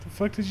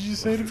fuck did you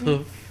just say to What the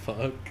me?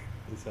 fuck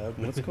is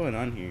happening? What's going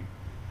on here?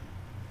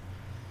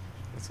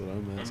 That's what I'm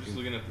I'm just asking.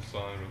 looking at the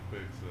song real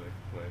quick so I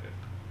can play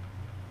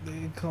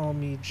it. They call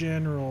me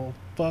General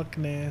Fuck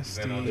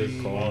Nasty. Then I'll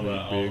just call me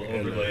I'll Big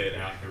overlay it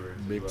L.A.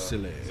 afterwards. Big as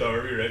silly. So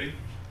are we ready?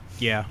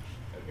 Yeah.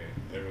 Okay,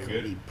 everyone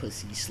Cody good?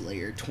 Pussy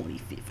Slayer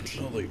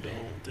 2015. No, they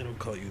don't. They don't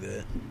call you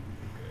that.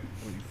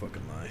 When you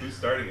fucking lie. Who's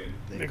starting it?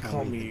 They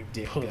call me the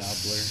Dick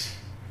Puss.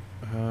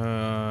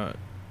 I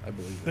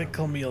believe They that.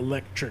 call me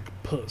Electric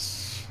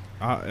Puss.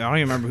 I don't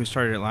even remember who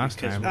started it last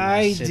Because time. when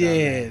I sit on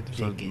did. that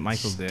So dick, it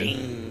Michael did.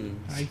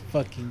 stings. I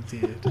fucking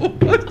did.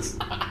 What?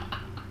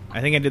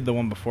 I think I did the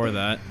one before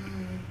that.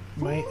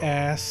 My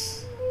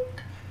ass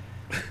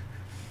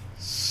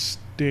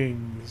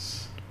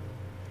stings.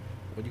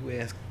 What do you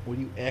ask? What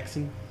are you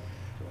asking?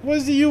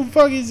 What's you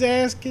fucking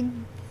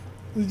asking?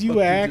 Was you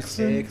Fuck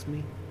asking? just asked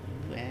me?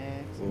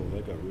 Wax. Whoa,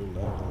 that got real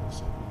loud all of a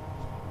sudden.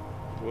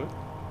 What?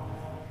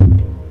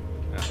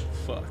 Oh,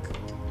 fuck.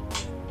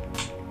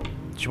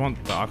 Do you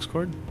want the aux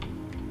cord?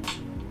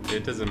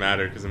 It doesn't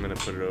matter because I'm going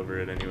to put it over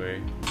it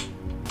anyway.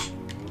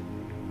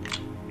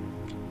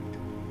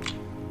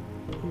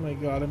 Oh my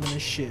god, I'm gonna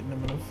shit and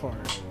I'm gonna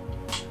fart.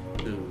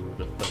 Who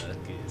the fuck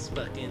is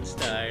fucking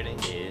starting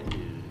it?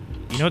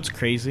 You know what's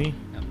crazy?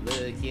 I'm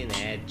looking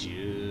at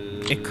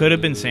you. It could have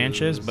been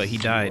Sanchez, but he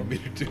died. Want me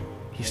to do?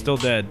 He's still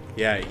dead.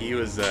 Yeah, he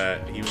was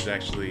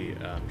actually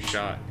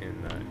shot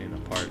in a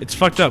park. It's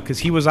fucked up because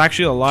he was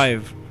actually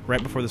alive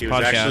right before this He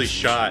was actually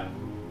podcast. shot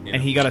in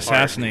And he a got park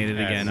assassinated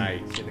at again.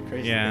 night. See, the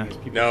crazy Yeah. thing is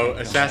people No, can't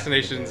come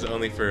assassination's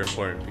only for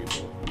important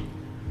people.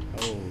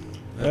 back. Oh,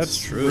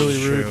 That's true.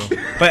 really rude. True.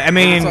 But I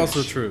mean, It's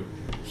also true.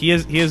 he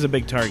is a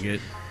big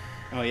target.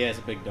 oh yeah, it's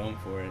a big dome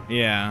for it.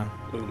 Yeah.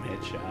 Boom,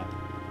 headshot.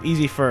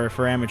 Easy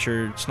for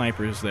amateur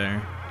snipers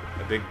there.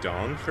 A big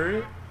dong for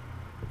it?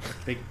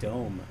 Big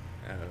dome.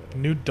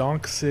 New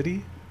Donk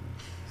City?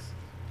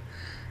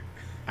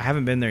 I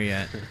haven't been there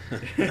yet.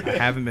 I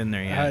haven't been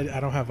there yet. I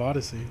don't have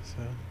Odyssey,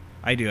 so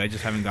I do. I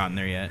just haven't gotten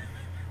there yet.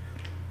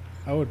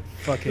 I would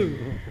fucking.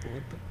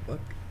 What the fuck?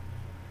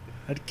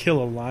 I'd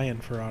kill a lion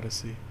for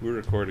Odyssey. We're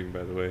recording,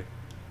 by the way.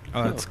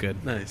 Oh, that's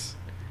good. Nice.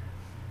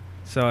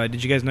 So,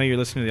 did you guys know you're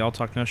listening to the All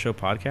Talk No Show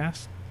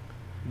podcast?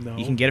 No.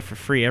 You can get it for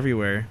free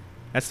everywhere.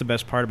 That's the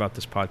best part about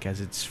this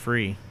podcast. It's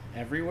free.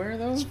 Everywhere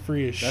though? It's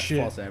free as That's shit.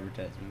 false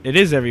advertisement. It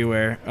is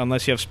everywhere,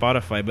 unless you have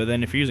Spotify. But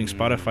then if you're using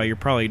Spotify, you're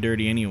probably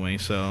dirty anyway.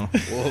 So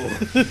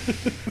Whoa.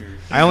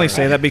 I only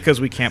say that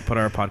because we can't put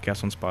our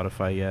podcast on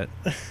Spotify yet.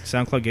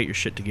 SoundCloud, get your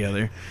shit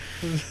together.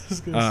 I was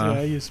gonna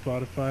say I use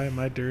Spotify. Am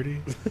I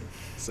dirty?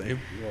 Same.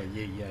 Well,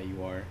 yeah,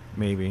 you are.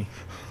 Maybe.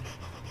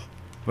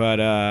 But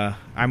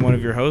I'm one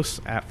of your hosts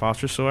at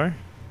Foster Soar.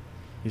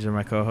 These are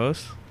my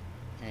co-hosts.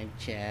 I'm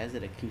Chaz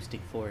at Acoustic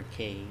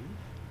 4K.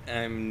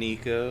 I'm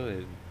Nico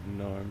at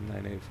Norm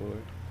 984.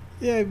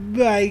 Yeah,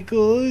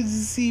 Michael,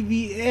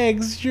 CB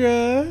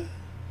Extra.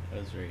 That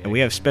was very. And we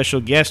have special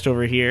guest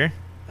over here.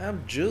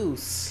 I'm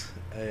Juice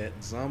at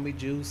Zombie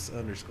Juice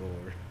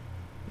 _.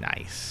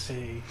 Nice.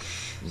 Hey.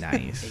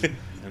 Nice.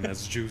 And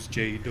that's Juice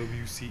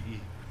JWCE.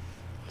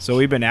 So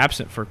we've been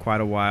absent for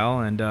quite a while,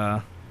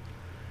 and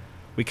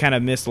we kind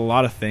of missed a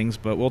lot of things,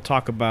 but we'll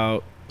talk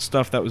about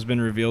stuff that was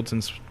been revealed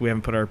since we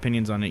haven't put our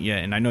opinions on it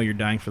yet, and I know you're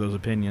dying for those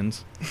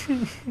opinions.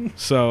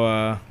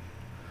 So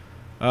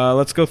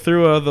let's go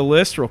through the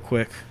list real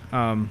quick.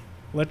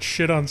 Let's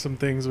shit on some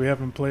things we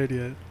haven't played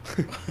yet.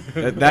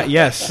 That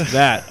yes,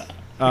 that.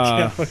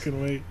 I can't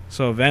fucking wait.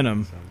 So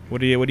Venom,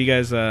 what do you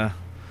guys think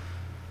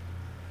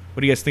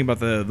about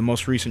the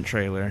most recent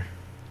trailer?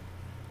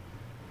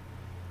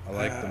 I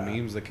like the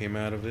memes that came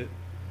out of it.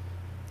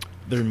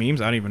 There are memes?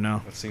 I don't even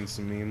know. I've seen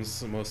some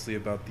memes, mostly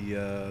about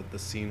the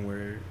scene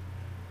where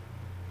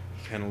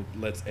he kind of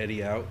lets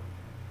Eddie out,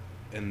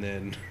 and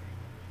then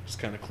just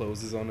kind of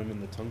closes on him,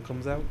 and the tongue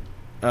comes out.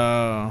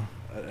 I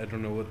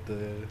don't know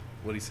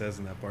what he says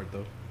in that part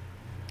though.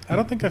 I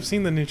don't think I've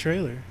seen the new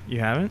trailer. You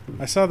haven't?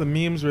 I saw the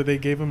memes where they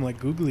gave him like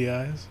googly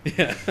eyes.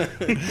 Yeah.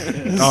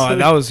 Oh,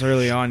 that was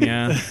early on,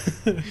 yeah.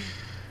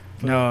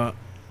 No,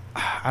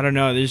 I don't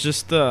know. There's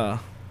just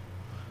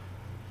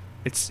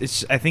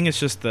it's. I think it's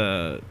just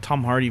the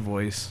Tom Hardy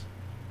voice.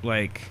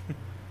 Like,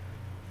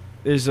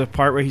 there's a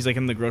part where he's like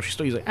in the grocery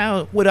store. He's like,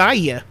 "Oh, what are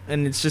you?"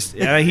 And it's just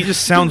he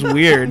just sounds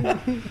weird.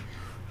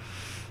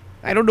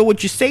 I don't know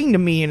what you're saying to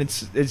me, and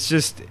it's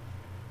just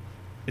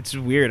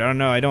weird. I don't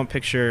know. I don't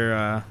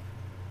picture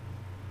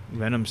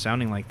Venom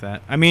sounding like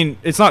that. I mean,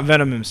 it's not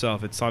Venom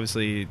himself. It's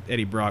obviously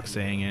Eddie Brock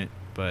saying it,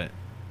 but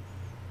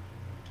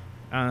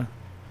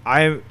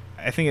I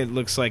think it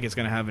looks like it's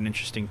gonna have an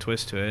interesting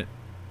twist to it.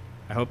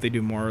 I hope they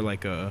do more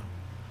like of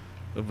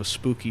a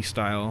spooky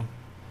style.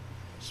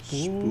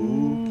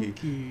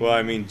 Spooky. Well,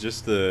 I mean,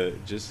 just the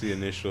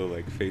initial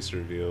like face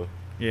reveal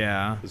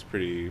Yeah, was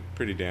pretty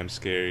damn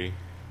scary.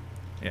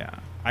 yeah.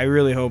 I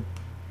really hope,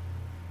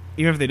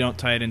 even if they don't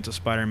tie it into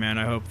Spider-Man,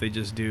 I hope they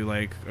just do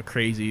like a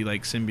crazy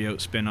like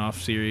symbiote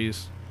spin-off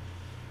series.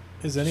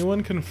 Is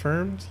anyone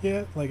confirmed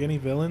yet? Like any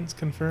villains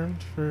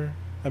confirmed for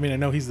I mean, I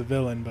know he's the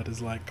villain, but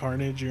is like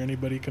Carnage or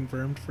anybody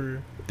confirmed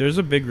for? There's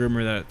a big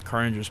rumor that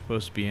Carnage is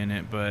supposed to be in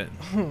it, but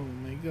Oh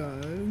my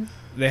god!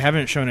 they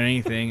haven't shown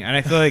anything. And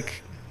I feel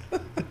like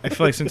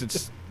since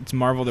it's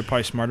Marvel, they're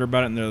probably smarter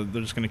about it, and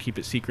they're just gonna keep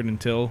it secret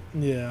until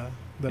Yeah,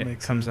 that it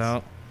makes comes sense.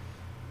 out.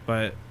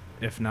 But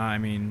if not, I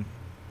mean,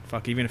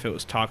 fuck, even if it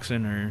was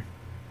Toxin or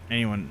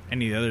any of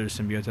the other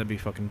symbiotes, that'd be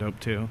fucking dope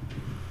too.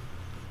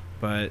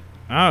 But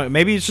I don't know,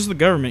 maybe it's just the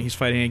government he's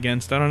fighting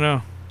against. I don't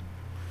know.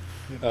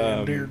 The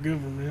damn dear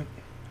government.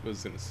 I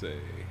was gonna say,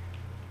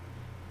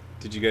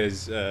 did you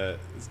guys?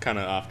 It's kind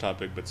of off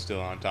topic, but still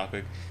on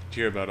topic. Did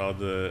you hear about all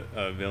the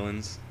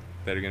villains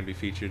that are gonna be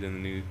featured in the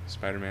new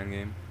Spider-Man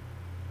game?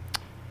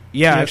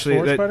 Yeah, PS4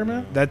 actually,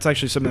 Spider-Man? that's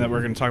actually something that we're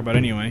going to talk about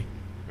anyway.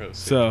 Oh, sick.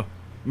 So,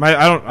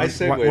 I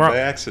segued by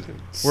accident.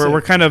 we're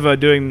kind of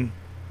doing.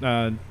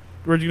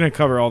 We're going to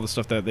cover all the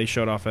stuff that they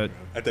showed off at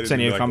I thought it was San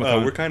Diego like,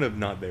 Comic-Con. we're kind of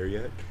not there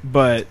yet.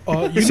 But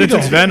You since need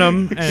it's to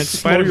Venom and it's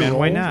slow your Spider-Man,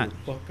 why roll. not?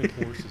 Fucking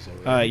horses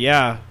already.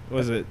 Yeah, what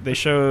was it? They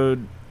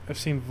showed I've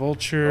seen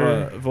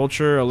Vulture,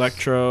 Vulture,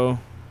 Electro,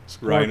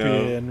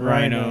 Scorpion,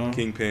 Rhino.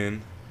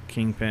 Kingpin,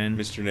 Kingpin.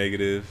 Mr.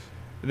 Negative.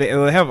 They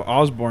have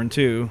Osborn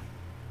too,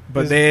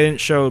 but Is- they didn't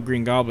show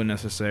Green Goblin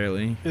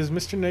necessarily. Is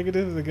Mr.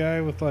 Negative the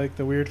guy with like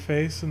the weird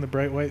face and the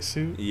bright white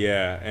suit?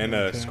 Yeah, and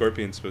Okay.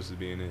 Scorpion's supposed to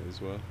be in it as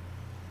well.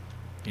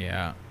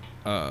 Yeah.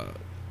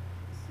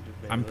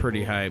 I'm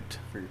pretty hyped.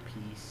 For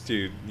peace.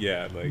 Dude,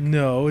 yeah, like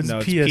No, it's No,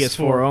 it's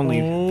PS4 only.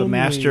 The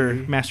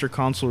master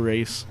console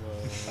race.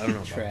 I don't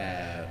know about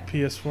that.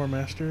 PS4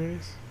 Master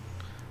Race.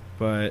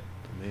 But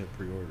I may have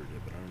pre-ordered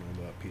it, but I don't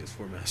know about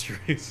PS4 Master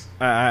Race.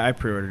 I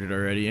pre-ordered it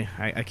already.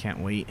 I can't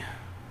wait.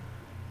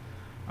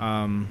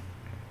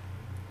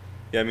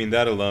 yeah, I mean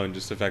that alone,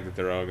 just the fact that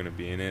they're all going to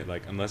be in it,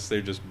 like unless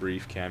they're just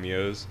brief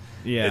cameos,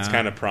 Yeah. it's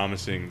kind of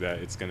promising that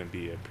it's going to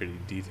be a pretty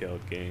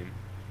detailed game,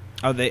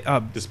 Oh, they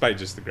despite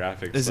just the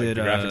graphics. Is like, it,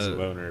 the graphics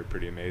alone are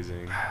pretty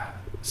amazing.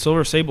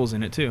 Silver Sable's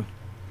in it too.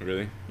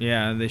 Really,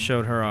 Yeah, they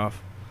showed her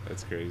off.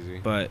 that's crazy.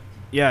 But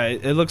yeah,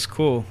 it looks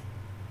cool.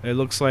 It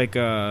looks like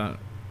they're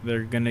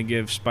gonna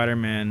give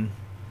Spider-Man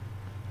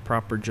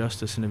proper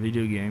justice in a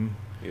video game.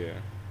 Yeah,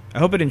 I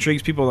hope it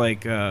intrigues people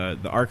like the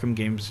Arkham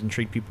games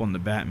intrigue people in the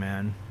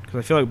Batman, because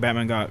I feel like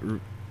Batman got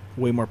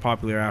way more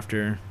popular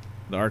after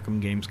the Arkham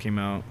games came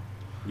out.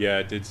 yeah,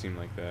 it did seem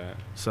like that.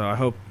 So I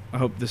hope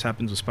this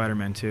happens with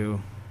Spider-Man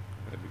too.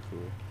 That'd be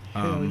cool.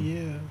 Hell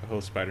yeah. The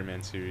whole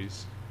Spider-Man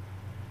series.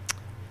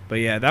 But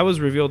yeah, that was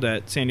revealed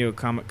at San Diego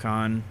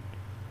Comic-Con.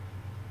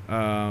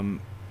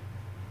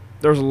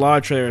 There was a lot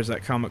of trailers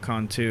at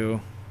Comic-Con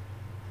too.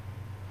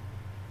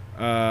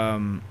 I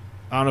don't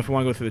know if we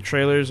want to go through the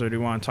trailers or do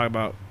we want to talk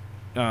about,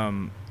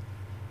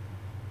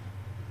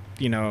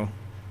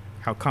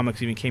 how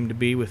comics even came to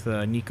be with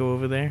Nico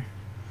over there.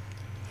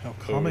 How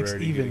comics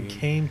already even getting-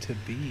 came to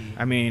be.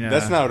 I mean,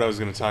 That's not what I was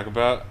going to talk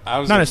about. I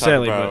was Not going to talk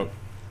necessarily, about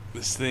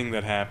this thing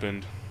that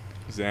happened.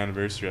 It was the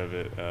anniversary of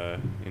it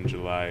in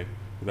July.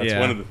 That's Yeah.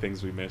 one of the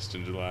things we missed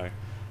in July.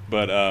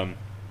 But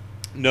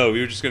no, we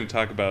were just going to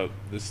talk about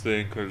this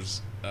thing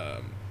because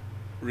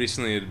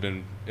recently it had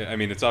been. I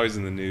mean, it's always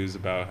in the news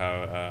about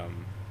how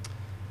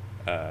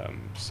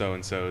so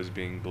and so is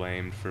being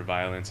blamed for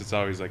violence. It's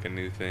always like a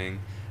new thing.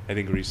 I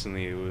think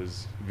recently it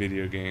was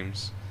video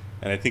games,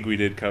 and I think we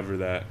did cover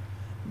that.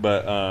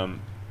 But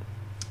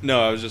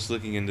no, I was just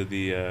looking into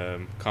the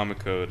comic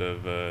code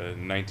of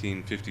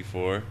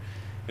 1954.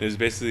 It was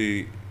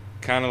basically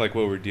kind of like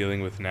what we're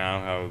dealing with now,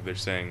 how they're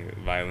saying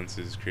violence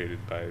is created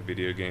by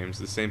video games.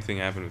 The same thing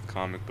happened with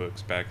comic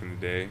books back in the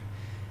day.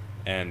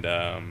 And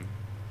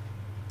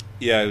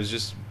yeah, it was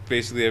just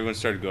basically everyone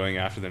started going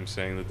after them,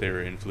 saying that they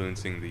were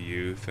influencing the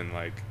youth and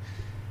like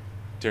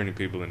turning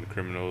people into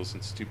criminals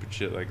and stupid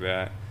shit like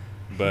that.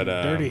 But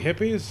Dirty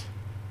hippies?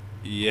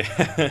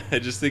 yeah, I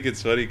just think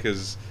it's funny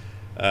because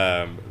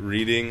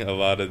reading a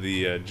lot of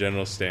the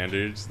general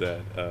standards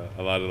that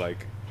a lot of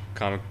like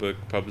comic book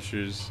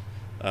publishers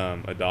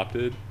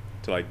adopted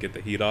to like get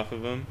the heat off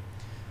of them.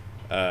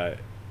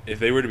 If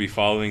they were to be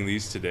following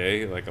these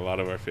today, like a lot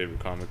of our favorite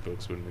comic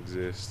books wouldn't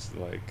exist.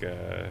 Like,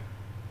 let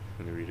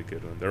me read a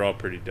good one. They're all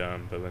pretty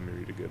dumb, but let me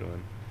read a good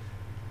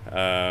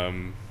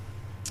one.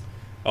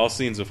 All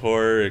scenes of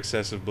horror,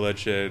 excessive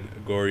bloodshed,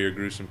 gory or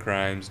gruesome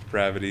crimes,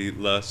 depravity,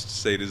 lust,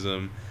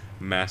 sadism,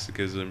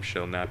 masochism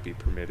shall not be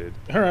permitted.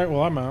 All right,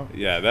 well, I'm out.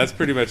 Yeah, that's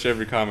pretty much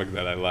every comic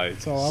that I like.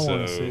 That's all I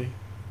want to see.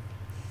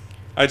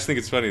 I just think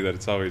it's funny that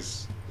it's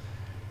always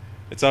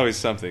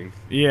something.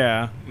 Yeah, You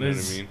know what I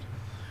there's- mean?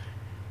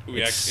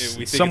 We it's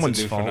think someone's it's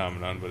a new fault.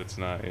 phenomenon, but it's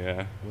not.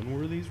 Yeah, When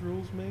were these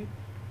rules made?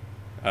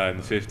 in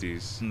the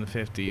 50s. in the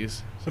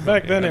 50s. So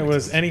back Yeah, then that it makes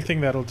was sense.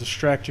 anything that'll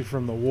distract you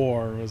from the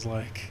war was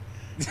like,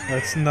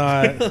 let's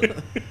not.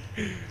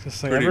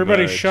 Just like Pretty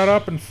everybody much. shut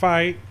up and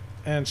fight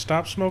and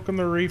stop smoking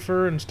the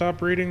reefer and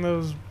stop reading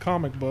those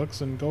comic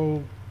books and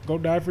go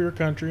die for your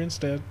country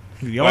instead.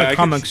 The Well, I only could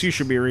comics s- you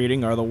should be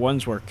reading are the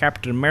ones where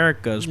Captain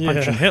America is Yeah.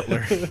 punching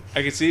Hitler.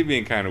 I could see it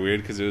being kind of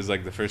weird because it was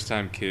like the first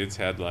time kids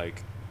had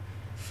like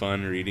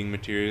fun reading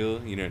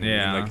material. You know what I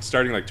Yeah. mean? Like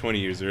starting like 20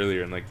 years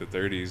earlier in like the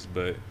 30s,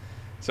 but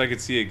So I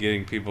could see it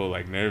getting people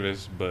like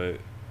nervous, but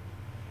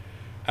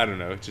I don't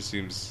know. It just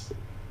seems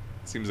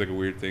like a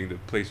weird thing to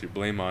place your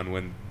blame on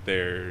when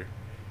they're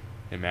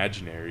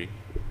imaginary,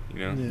 you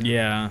know?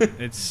 Yeah,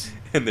 it's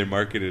And they're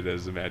marketed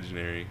as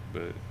imaginary,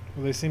 but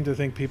Well, they seem to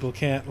think people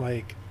can't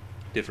like.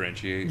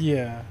 differentiate.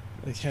 Yeah,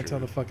 they That's can't tell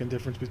true. the fucking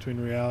difference between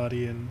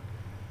reality and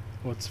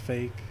what's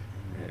fake.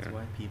 And that's Yeah.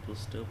 why people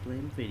still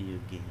blame video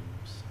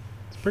games.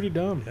 It's pretty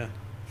dumb. Yeah.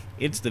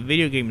 it's the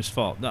video game's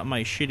fault, not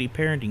my shitty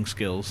parenting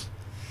skills.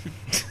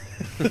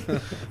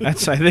 I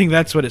think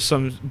that's what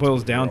it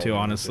boils down to,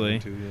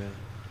 honestly.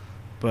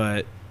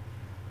 But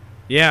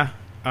yeah,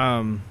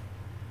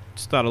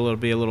 just thought it'll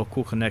be a little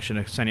cool connection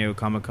to San Diego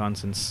Comic-Con,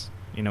 since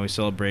we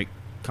celebrate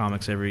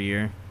comics every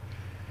year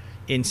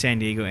in San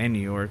Diego and New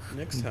York,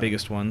 Next the time.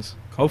 biggest ones.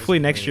 Hopefully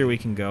next year we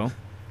can go.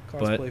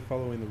 Cosplay But-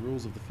 following the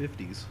rules of the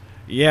 50s.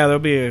 Yeah, there'll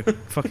be a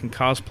fucking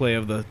cosplay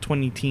of the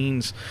 20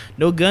 teens.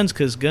 No guns,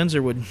 because guns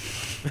are would.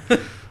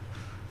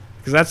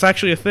 Because that's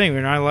actually a thing.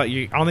 We're not allowed.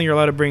 I don't think you're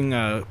allowed to bring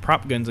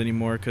prop guns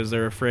anymore because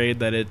they're afraid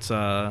that it's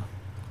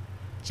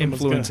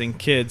influencing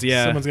kids.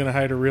 Yeah, Someone's gonna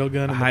hide a real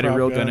gun. And hide a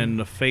real gun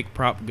and a fake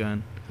prop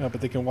gun. Yeah,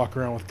 but they can walk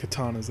around with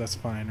katanas. That's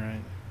fine,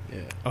 right?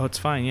 Yeah. Oh, it's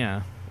fine.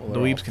 Yeah, Well, the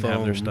they're weebs all can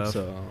have their foam, stuff.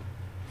 So.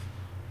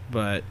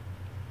 But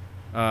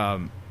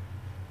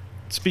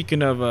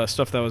speaking of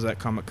stuff that was at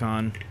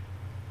Comic-Con,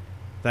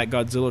 that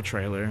Godzilla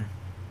trailer.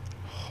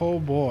 Oh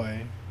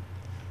boy.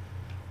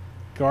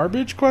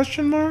 Garbage?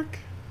 Question mark.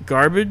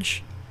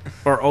 Garbage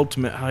or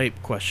ultimate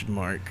hype? Question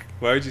mark.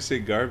 Why would you say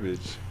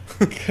garbage?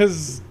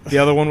 Because The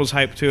other one was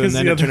hype too, and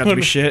then it turned out to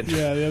be shit.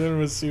 Yeah, the other one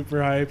was super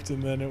hyped,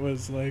 and then it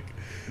was like,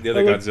 The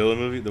other Oh, look. Godzilla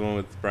movie, the one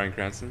with Bryan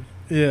Cranston.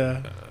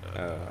 yeah.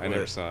 I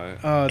never saw it.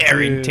 Oh,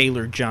 Aaron dude.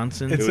 Taylor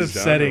Johnson. It's It was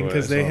upsetting done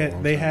because away. they I saw it a had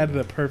long they time had ago.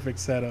 the perfect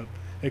setup.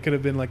 It could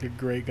have been like a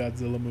great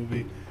Godzilla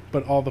movie,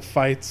 but all the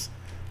fights,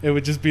 it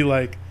would just be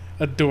like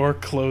a door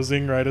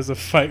closing right as a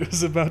fight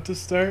was about to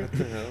start. What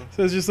the hell?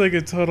 So it's just like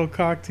a total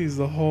cock tease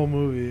the whole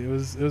movie. It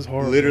was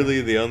horrible.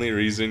 Literally, the only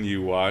reason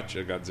you watch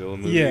a Godzilla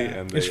movie, Yeah.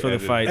 and It's they for the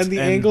edit- fights. and the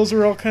And- angles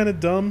were all kind of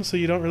dumb, so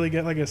you don't really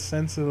get like a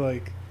sense of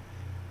like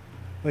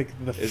the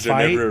Is there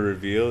fight. never a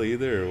reveal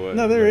either, or what?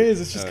 No, there Like,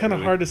 is. It's just kind of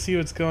really? hard to see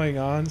what's going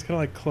on. It's kind of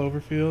like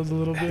Cloverfield a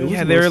little bit. It was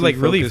Yeah, they were mostly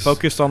like really focused-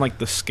 focused on like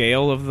the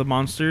scale of the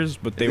monsters,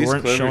 but they At least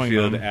weren't showing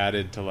Cloverfield them.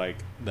 added to like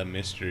the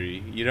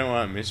mystery. You don't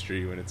want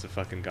mystery when it's a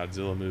fucking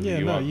Godzilla movie. Yeah,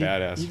 you no, want you,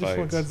 badass you just fights.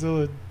 want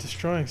Godzilla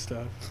destroying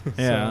stuff.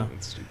 Yeah.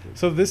 That's stupid.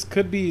 So this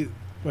could be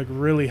like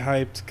really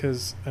hyped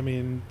because I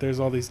mean, there's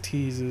all these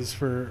teases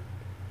for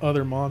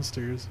other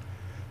monsters,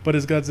 but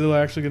is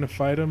Godzilla actually going to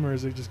fight him, or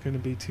is it just going to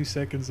be 2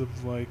 seconds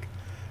of like,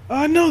 oh,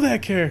 I know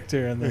that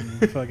character, and then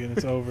fucking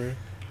it's over?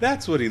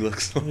 That's what he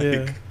looks like.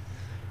 Yeah,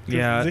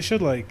 Yeah, They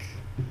should like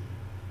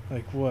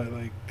what,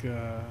 like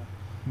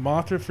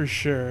Mothra for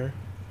sure.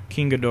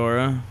 King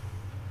Ghidorah,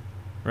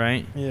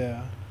 right?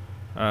 Yeah,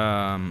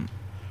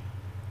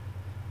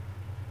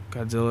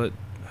 Godzilla.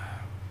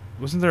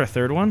 Wasn't there a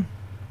third one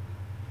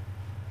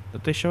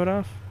that they showed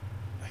off?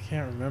 I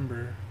can't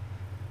remember.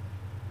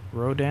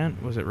 Rodan?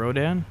 Was it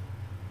Rodan?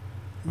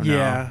 Or no?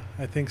 Yeah,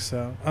 I think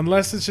so.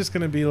 Unless it's just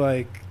going to be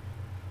like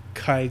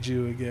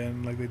kaiju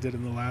again, like they did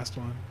in the last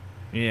one.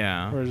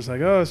 Yeah. Where it's just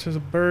like, oh, it's just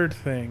a bird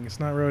thing. It's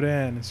not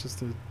Rodan. It's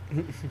just a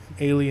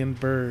alien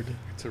bird.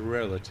 It's a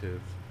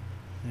relative.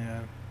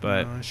 Yeah.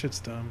 But- no, that shit's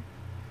dumb.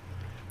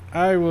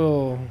 I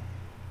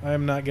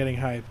am not getting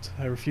hyped.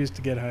 I refuse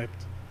to get hyped.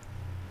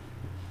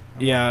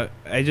 Yeah,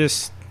 I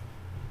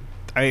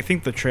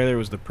think the trailer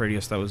was the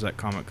prettiest that was at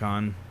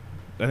Comic-Con.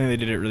 I think they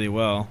did it really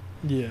well.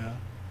 Yeah.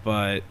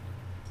 But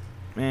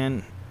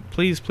man,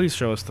 please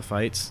show us the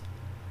fights.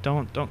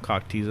 Don't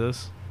cock tease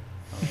us.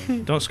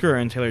 Don't screw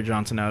Aaron Taylor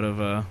Johnson out of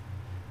a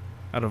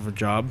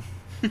job.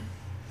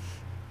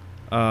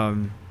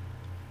 And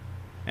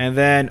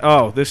then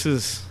this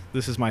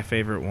is my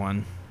favorite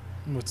one.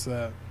 What's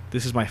that?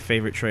 This is my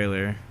favorite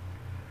trailer.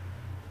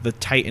 The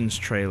Titans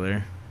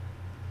trailer.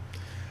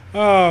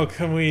 Oh,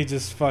 can we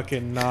just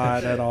fucking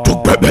not at all?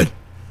 Fuck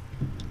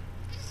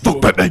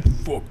Batman.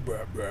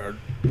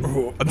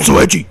 I'm so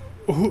edgy.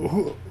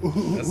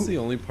 That's the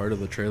only part of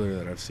the trailer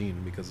that I've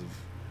seen because of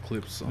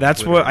clips. On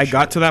That's Twitter what and I shit.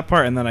 got to that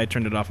part and then I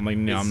turned it off. I'm like,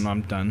 no,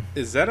 I'm done.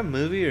 Is that a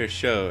movie or a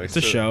show? It's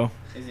a show.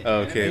 Is it Oh,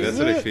 okay, animated? that's Is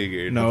what I it?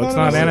 figured. No, I it's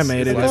thought not it was-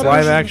 animated. I It's thought it live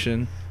was-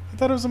 action. I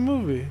thought it was a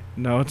movie.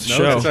 No, it's a No,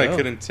 show. That's why I show.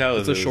 couldn't tell.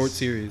 It's if a it short was-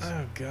 series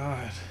Oh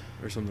God.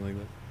 or something like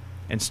that.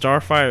 And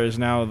Starfire is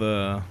now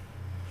the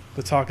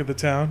The talk of the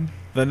town.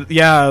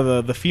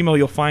 the female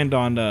you'll find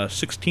on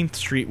 16th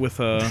Street with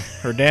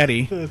her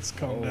daddy. Let's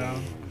calm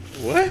down.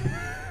 What?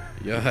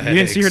 Yeah. You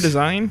didn't see her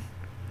design?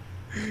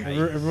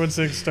 Everyone's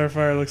saying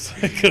Starfire looks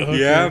like a hooker.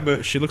 Yeah,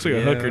 but She looks like a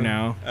Yeah. hooker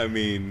now. I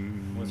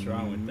mean, What's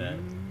wrong with that?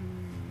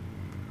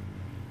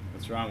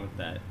 What's wrong with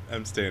that?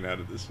 I'm staying out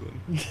of this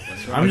one.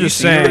 What's wrong I'm with just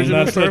seen the saying. original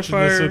not touching this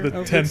Starfire with a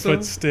outfits, 10-foot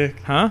though? stick.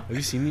 Huh? Have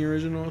you seen the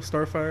original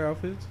Starfire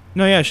outfits?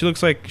 No, yeah, she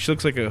looks like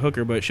a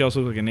hooker, but she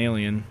also looks like an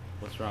alien.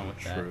 What's wrong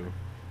with that? True.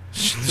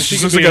 She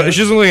could looks be like a- she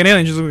doesn't look like an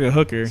alien. She looks like a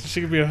hooker. She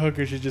could be a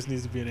hooker. She just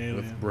needs to be an alien.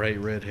 with bright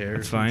red hair.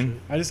 That's and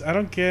fine. shit. I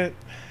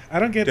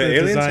don't get Do the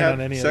aliens design have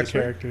on any of the sex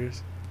work?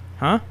 characters.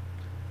 Huh?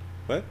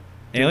 What?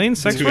 Alien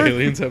sex Do work?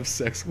 aliens have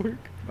sex work?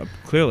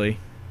 Clearly,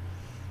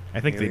 I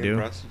think they Alien do.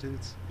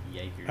 Prostitutes?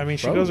 Yikers. I mean,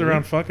 she goes Probably.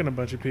 around fucking a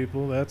bunch of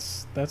people.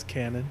 That's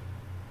canon.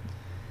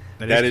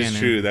 That is canon.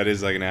 true. That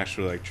is like an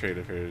actual like trait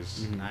of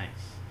hers. Mhm. Nice.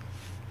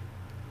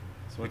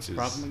 So what's Which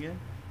the is- problem again?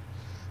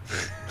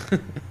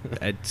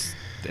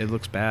 It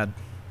looks bad.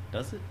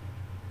 Does it?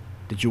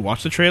 Did you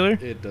watch the trailer?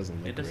 It doesn't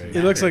look It doesn't right.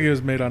 It looks like it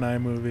was made on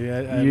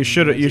iMovie.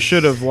 You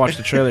should have watched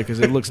the trailer because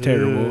it looks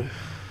terrible.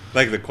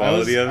 Like the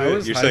quality I of it.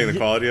 was You're saying the hyped.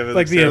 quality of it.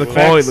 Like looks the terrible? The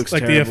quality effects, looks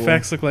like terrible. the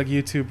effects look like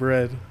YouTube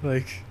Red.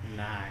 Like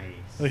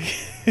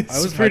Nice. it's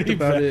I was pretty hyped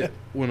about bad. it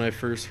when I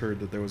first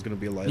heard that there was going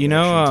to be a live You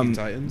know, action Teen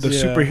Titans. the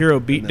Yeah. superhero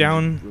and then they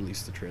beatdown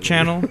released the trailer.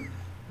 channel.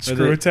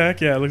 Screw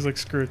Attack. Yeah, it looks like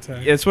Screw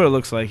Attack. It's what it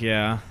looks like.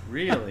 Yeah.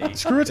 Really?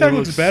 Screw Attack It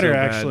looks looks better so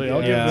bad. actually.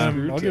 Yeah.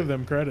 I'll give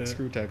them credit.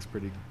 Screw Attack's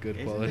pretty good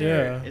Isn't quality.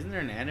 Yeah. isn't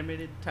there an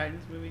animated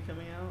Titans movie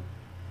coming out?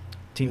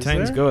 Teen Is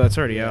Titans there? Go. That's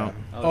already Yeah. out. it's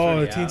Oh,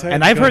 already the Teen out? Titans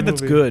And I've Go heard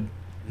that's movie. good.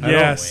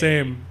 Yeah, way.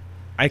 same.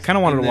 I kind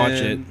of wanted And to watch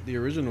then it. The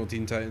original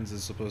Teen Titans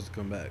is supposed to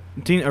come back.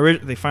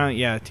 They finally,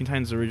 Teen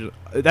Titans original.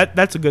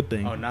 That's a good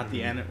thing. Oh, not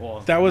the end. Well,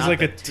 That was not like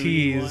the a 2D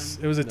tease.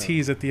 one? It was a No,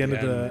 tease at the end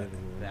of the. animated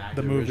one. The the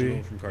actual movie.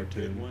 Original from good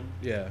cartoon. one?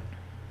 Yeah,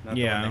 Not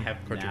Yeah. the one they have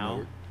Cartoon now.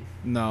 Network.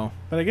 No.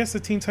 But I guess the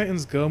Teen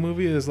Titans Go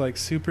movie is like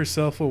super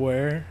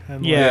self-aware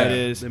and Yeah, like, it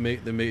is. They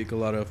make a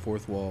lot of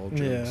fourth wall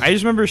jokes. Yeah. I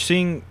just remember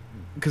seeing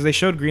because they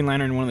showed Green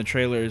Lantern in one of the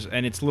trailers,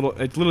 and it's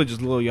literally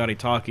just Lil Yachty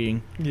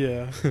talking.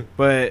 Yeah,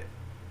 But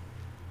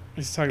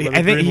he's talking about.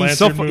 I the think Green he's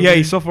so Lantern movie.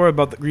 he's so far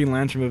about the Green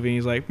Lantern movie. And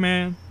he's like,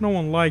 man, no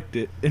one liked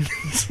it. And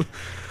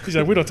He's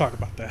like, we don't talk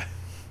about that.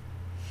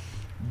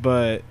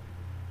 but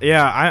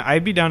yeah,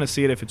 I'd be down to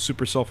see it if it's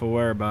super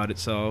self-aware about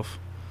itself.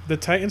 The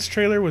Titans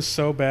trailer was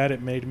so bad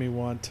it made me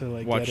want to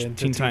like Watch get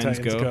into Teen Titans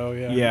Go.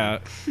 Yeah,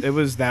 It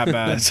was that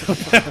bad. That's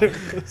how bad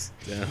it was.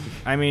 Damn.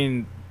 I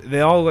mean,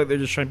 they all look like they're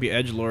just trying to be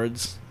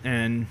edgelords,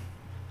 and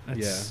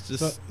it's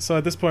just So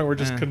at this point, we're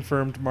just Eh.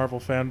 confirmed Marvel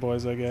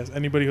fanboys, I guess.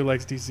 Anybody who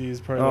likes DC is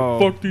probably Oh.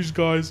 like, fuck these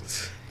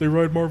guys. They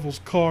ride Marvel's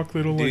cock.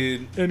 They don't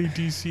Dude. like any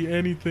DC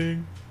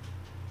anything.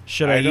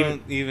 should I I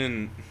don't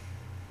even.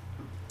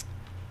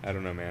 I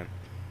don't know, man.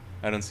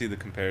 I don't see the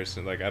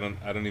comparison. Like I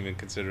don't even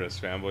consider us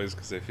fanboys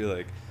because I feel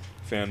like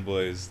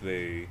fanboys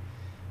they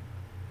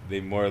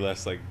more or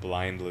less like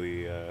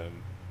blindly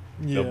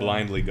they'll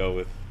blindly go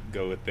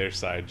with their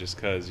side just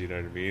cause, you know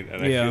what I mean.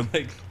 And Yeah. I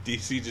feel like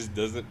DC just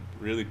doesn't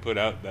really put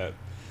out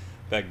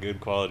that good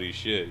quality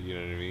shit. You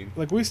know what I mean?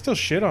 Like, we still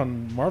shit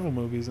on Marvel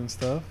movies and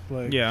stuff.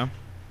 Like, Yeah,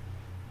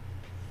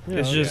 you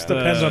It's know, just, it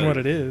depends on uh, what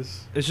it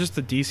is. it's just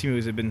the DC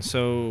movies have been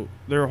so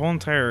their whole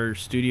entire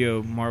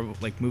studio Marvel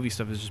like movie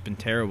stuff has just been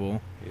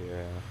terrible.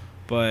 Yeah.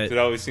 But It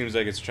always seems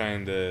like it's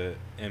trying to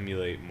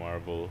emulate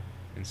Marvel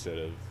instead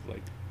of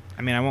like.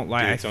 I mean, I won't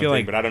lie. do I its own feel thing,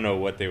 like but I don't know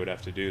what they would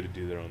have to do to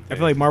do their own thing. I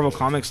feel like Marvel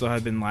Comics though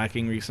have been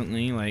lacking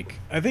recently. Like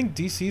I think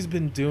DC's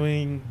been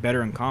doing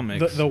better in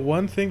comics. the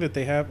one thing that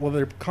they have. Well,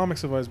 their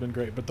comics have always been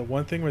great, but the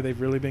one thing where they've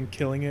really been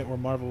killing it, where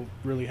Marvel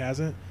really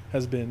hasn't,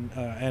 has been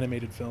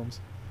animated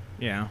films.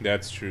 yeah,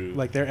 That's true.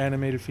 Like, their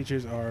animated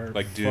features are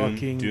Like Doom.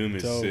 fucking Doom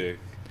is dope. sick.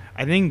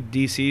 I think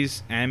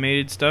DC's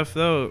animated stuff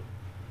though,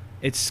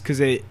 it's because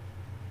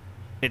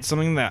it's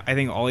something that I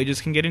think all ages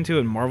can get into,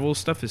 and Marvel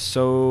stuff is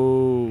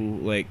so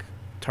like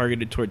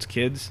targeted towards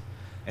kids.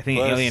 I think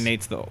it Plus,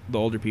 alienates the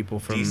older people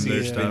from their DC's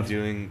been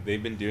stuff.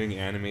 they've been doing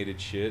animated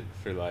shit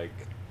for like.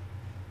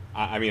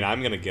 I mean,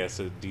 I'm gonna guess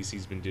that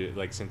DC's been doing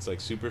like since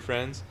like Super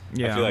Friends.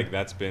 Yeah. I feel like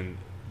that's been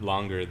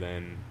longer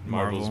than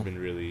Marvel's Marvel. been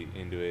really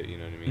into it. You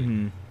know what I mean?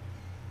 hmm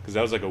Because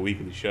that was like a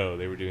weekly show.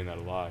 They were doing that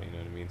a lot. You know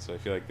what I mean? So I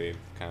feel like they've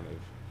kind of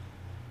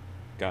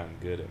gotten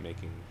good at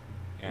making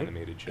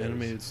animated shows.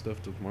 Animated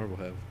stuff does Marvel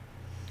have?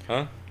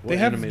 Huh? They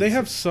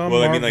have some.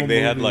 Well, I mean, Marvel like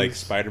they had like movies.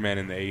 Spider-Man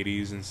in the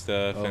 '80s and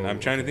stuff, and Oh, I'm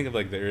trying to okay. think of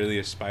like the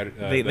earliest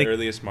They- the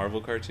earliest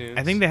Marvel cartoons.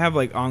 I think they have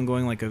like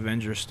ongoing like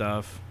Avenger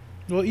stuff.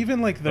 Well,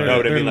 even like their, No,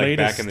 but I their mean, like,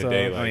 latest back in the stuff.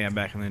 day, Oh like- yeah,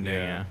 back in the day.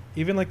 yeah. Yeah.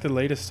 Even like the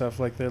latest stuff,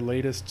 like their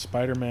latest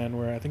Spider-Man,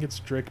 where I think it's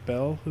Drake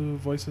Bell who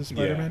voices Yeah.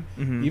 Spider-Man.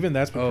 Mhm. Even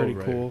that's been Oh, pretty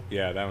right. cool.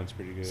 Yeah, that one's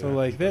pretty good. So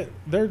like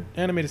their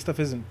animated stuff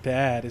isn't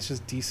bad. It's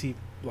just DC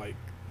like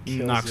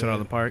kills Knocks it out of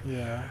the park.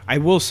 Yeah, I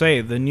will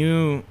say the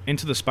new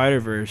Into the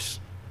Spider-Verse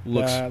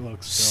looks that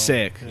looks dope.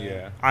 sick.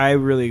 yeah. I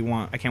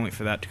can't wait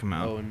for that to come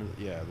out. Oh, and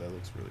yeah, that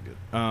looks really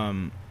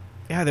good.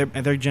 Yeah,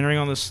 they're generating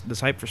all this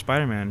hype for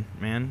Spider-Man,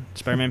 man.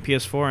 Spider-Man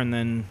PS4 and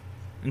then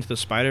Into the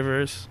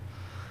Spider-Verse.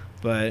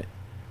 But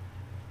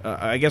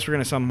I guess we're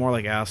gonna sound more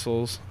like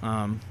assholes.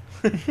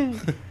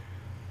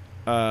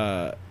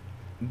 The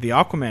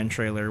Aquaman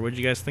trailer. What did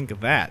you guys think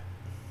of that?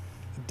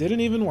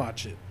 Didn't even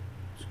watch it.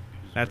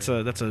 That's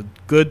a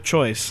good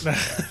choice.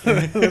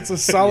 That's a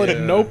solid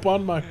Yeah. nope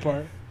on my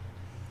part.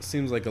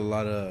 Seems like a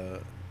lot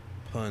of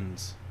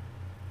puns.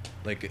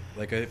 Like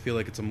I feel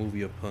like it's a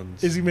movie of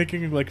puns. Is he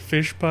making like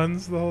fish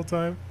puns the whole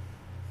time?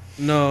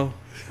 No,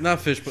 not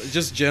fish, but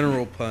just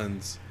general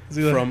puns Is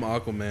he like, from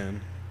Aquaman.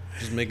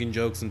 Just making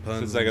jokes and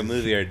puns. It's like a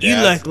movie. Our dads, You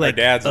look our like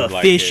dads a would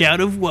like fish it. out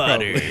of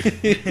water.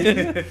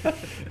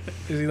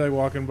 Is he like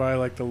walking by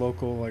like the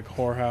local like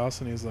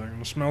whorehouse and he's like,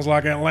 it smells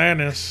like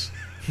Atlantis.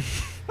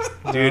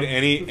 Dude,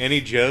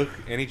 any joke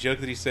that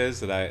he says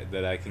that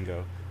I can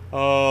go,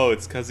 oh,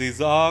 it's because he's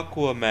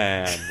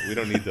Aquaman. We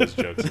don't need those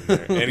jokes in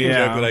there. Any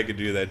Yeah. joke that I could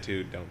do that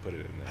to, don't put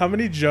it in there. How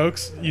many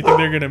jokes you think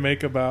they're gonna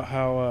make about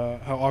how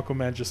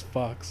Aquaman just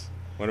fucks?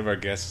 One of our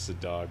guests is a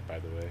dog, by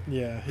the way.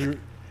 Yeah,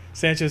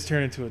 Sanchez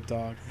turned into a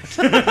dog.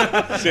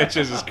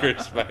 Sanchez is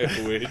cursed by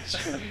a witch.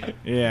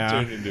 Yeah.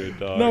 Turned into a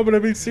dog. No, but I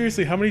mean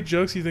seriously, how many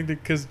jokes do you think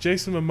that? Because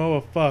Jason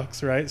Momoa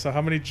fucks, right? So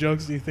how many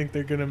jokes do you think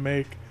they're gonna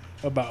make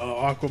about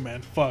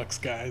Aquaman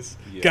fucks, guys?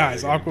 Yeah,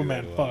 Guys, they're gonna do Aquaman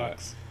that a lot.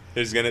 fucks.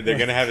 They're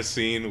gonna have a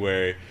scene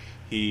where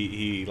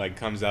he like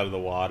comes out of the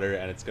water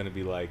and it's gonna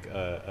be like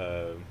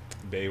a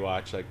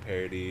Baywatch like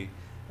parody,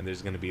 and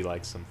there's gonna be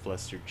like some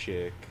flustered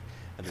chick,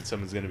 and then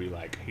someone's gonna be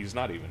like, he's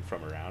not even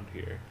from around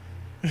here,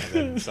 and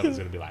then someone's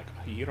gonna be like,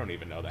 you don't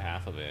even know the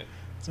half of it.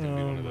 It's gonna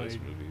be one of those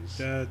movies.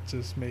 That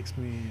just makes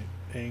me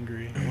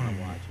angry. I want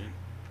to watch it.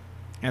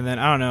 And then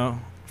I don't know,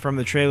 from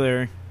the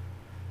trailer,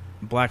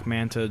 Black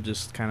Manta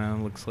just kind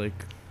of looks like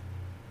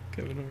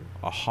Kevin Hart.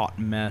 a hot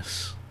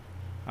mess.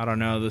 I don't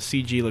know. The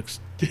CG looks.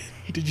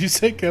 Did you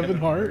say Kevin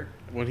Hart?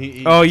 When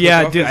he Oh, took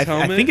yeah, off dude, his I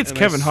helmet, think it's and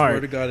Kevin I Hart.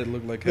 Swear to God, it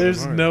looked like Kevin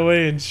There's Hart. no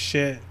way in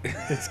shit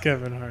it's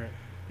Kevin Hart.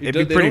 It'd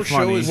They be pretty don't show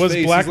funny. his Was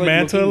face. Black He's, like,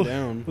 Manta looking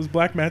down. was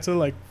Black Manta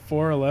like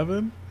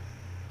 4'11"?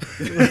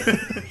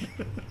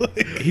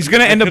 He's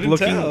gonna end up couldn't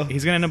looking. tell.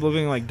 He's gonna end up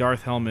looking like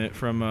Darth Helmet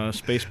from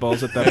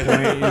Spaceballs at that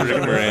point.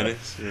 Rick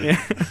Moranis.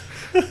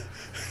 Yeah.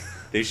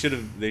 They should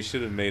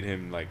have made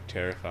him like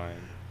terrifying.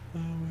 Oh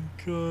my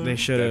god. They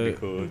should That'd be have.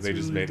 cool. That's They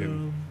just really made him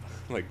dumb.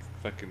 like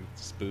fucking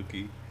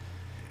spooky.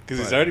 Because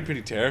he's But- already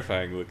pretty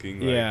terrifying looking.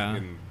 Like, Yeah.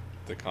 in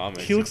the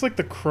comics. He looks like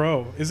the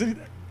Crow.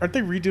 Aren't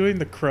they redoing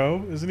the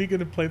Crow? Isn't he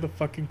gonna play the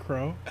fucking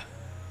Crow?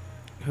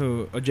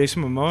 Who?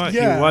 Jason Momoa?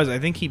 Yeah. He was. I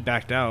think he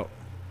backed out,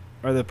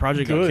 or the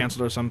project got Good.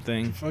 canceled or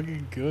something.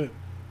 Fucking good.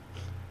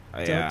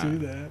 Yeah. Don't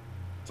do that.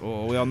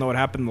 Well, we all know what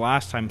happened the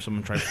last time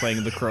someone tried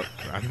playing the crow.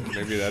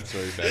 Maybe that's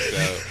why he backed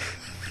out.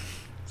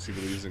 He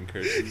believes in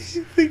curses. He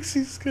thinks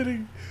he's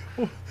getting.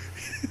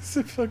 It's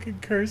a fucking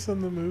curse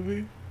on the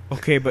movie.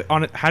 Okay, but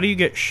on it, how do you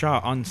get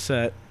shot on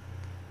set?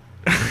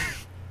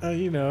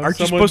 You know, Aren't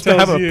you someone supposed to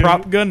have tells a you-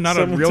 prop gun, not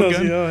a someone real tells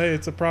gun? You, oh, hey,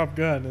 it's a prop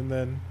gun, and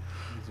then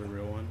It's a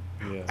real one.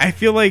 Yeah. I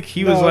feel like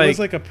he no, was it like, was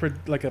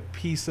like a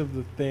piece of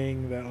the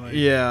thing that like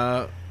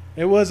yeah,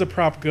 it was a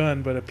prop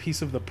gun, but a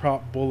piece of the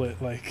prop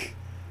bullet like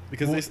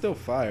Because they still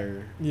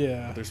fire.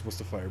 yeah, They're supposed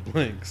to fire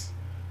blanks.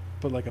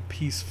 but like a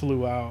piece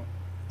flew out,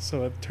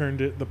 so it turned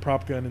the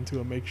prop gun into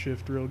a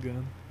makeshift real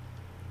gun.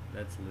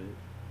 That's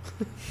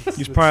lit.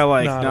 he's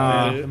probably like,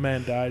 Nah, nah. the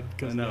man died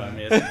because No, I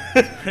mean,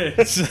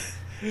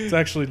 it's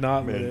actually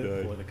not Man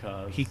lit. died. for the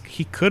cause.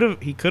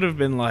 He could have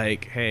been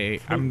like, hey,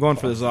 I'm going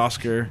for this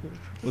Oscar.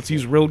 Let's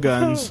use real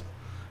guns,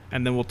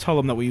 and then we'll tell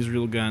them that we use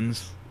real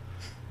guns,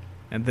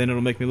 and then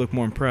it'll make me look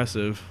more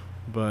impressive.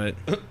 But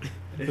But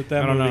I that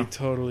don't movie know.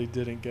 totally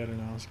didn't get an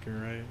Oscar,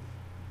 right?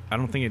 I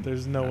don't think it.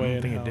 There's no I way don't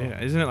in think hell. it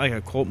did. Isn't it like a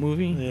cult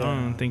movie? I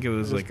don't think it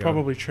was like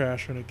probably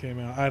trash when it came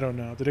out. I don't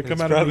know. Did it come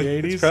It's out probably,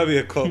 in the 80s? It's probably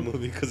a cult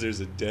movie because there's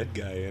a dead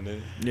guy in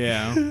it.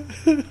 yeah.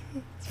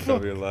 It's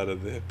probably a lot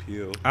of the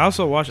appeal. I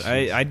also watched.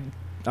 I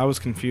was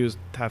confused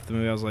half the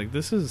movie. I was like,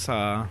 this is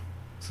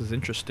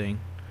interesting.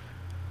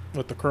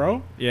 With the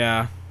Crow?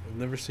 Yeah, I've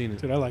never seen it.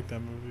 Dude, I like that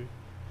movie.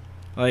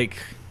 like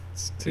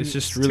It's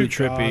just really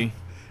too trippy. goth.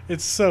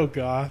 It's so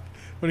goth.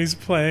 When he's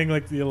playing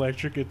like the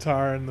electric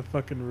guitar on the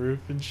fucking roof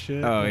and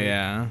shit. Oh like-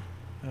 yeah.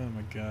 Oh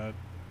my god.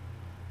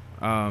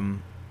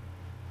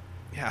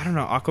 Yeah, I don't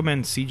know.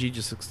 Aquaman CG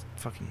just looks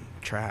fucking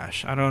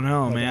trash. I don't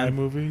know, Like man.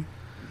 iMovie. You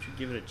should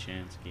give it a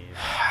chance, Gabe.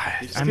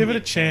 Just give it a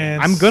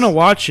chance. I'm gonna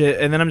watch it,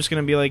 and then I'm just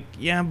gonna be like,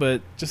 yeah,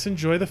 but Just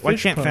enjoy the fish why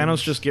can't puns.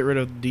 Thanos just get rid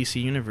of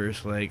DC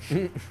Universe? Like,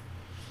 That's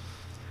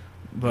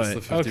but the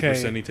 50%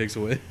 okay. he takes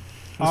away.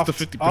 off, What's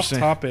the 50%? off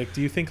topic,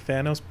 do you think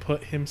Thanos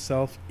put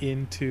himself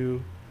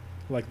into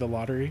like the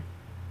lottery?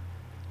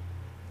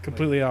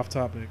 Completely off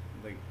topic.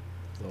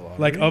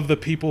 Like of the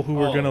people who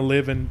were Oh. gonna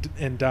live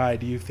and die,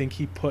 do you think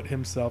he put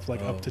himself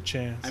like Oh. up to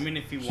chance? I mean,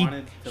 if he he,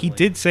 wanted to. he like,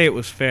 did say it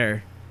was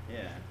fair,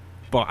 Yeah.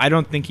 but I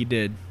don't think he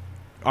did.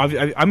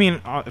 I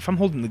mean, if I'm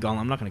holding the gun,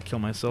 I'm not gonna kill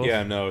myself.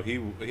 Yeah, no,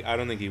 I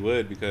don't think he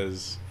would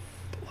because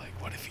But like,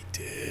 what if he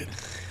did?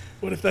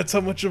 What if that's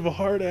how much of a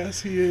hard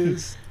ass he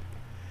is?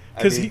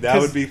 I 'Cause mean, he- that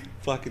 'cause would be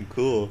fucking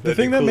cool. The That'd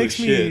thing be that cool makes as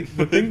me shit.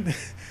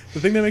 the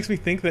thing that makes me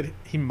think that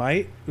he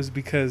might was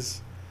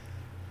because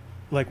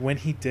like when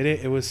he did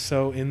it, it was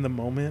so in the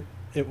moment.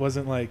 It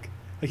wasn't like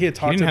he had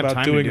talked didn't have about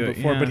time to doing do it it,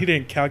 before, yeah. but he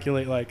didn't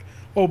calculate like,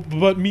 oh,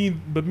 but me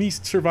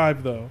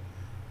survived though.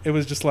 It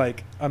was just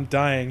like, I'm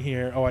dying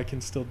here. Oh, I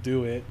can still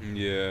do it.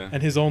 Yeah.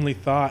 And his only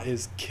thought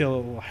is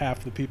kill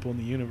half the people in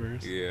the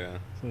universe. Yeah.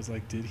 So it's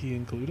like, did he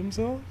include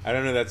himself? I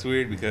don't know. That's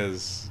weird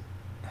because.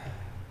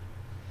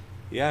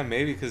 Yeah,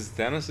 maybe because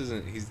Thanos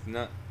isn't. He's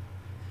not.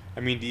 I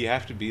mean, do you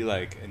have to be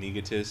like an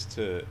egotist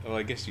to? Oh,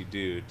 I guess you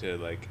do to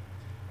like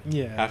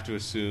Yeah. have to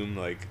assume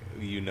like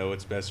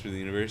what's best for the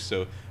universe.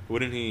 So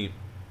wouldn't he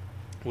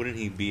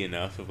be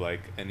enough of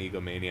like an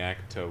egomaniac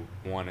to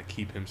want to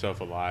keep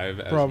himself alive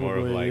as more of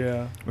Probably, like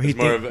yeah.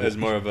 as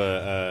more of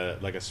a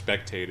like a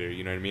spectator?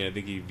 You know what I mean? I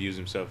think he views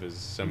himself as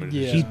someone.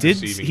 Yeah. Who's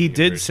just He did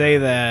universe say around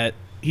him. that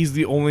he's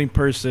the only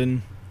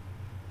person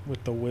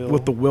With the will.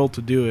 with the will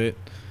to do it.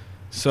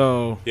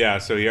 So Yeah,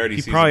 so he already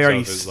he sees probably himself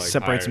already as, like,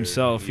 separates higher.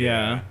 himself.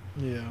 Yeah.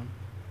 Yeah.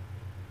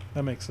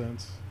 That makes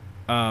sense.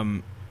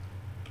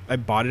 I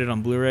bought it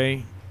on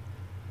Blu-ray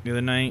the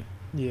other night.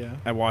 Yeah.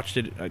 I watched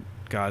it.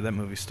 God, that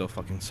movie's still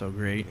fucking so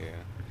great. Yeah,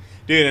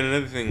 dude. And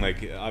another thing,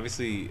 like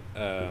obviously,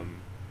 I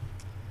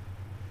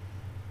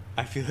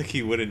feel like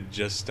he wouldn't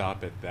just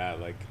stop at that.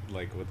 Like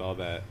with all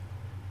that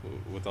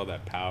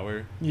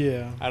power.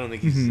 Yeah. I don't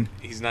think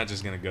he's not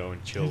just gonna go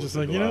and chill He's with just the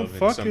like, glove in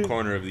fuck some it.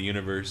 corner of the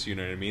universe. You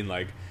know what I mean?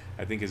 Like,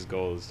 I think his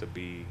goal is to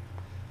be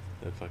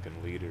the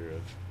fucking leader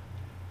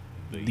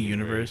of The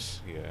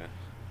universe. Yeah.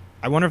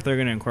 I wonder if they're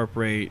going to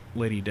incorporate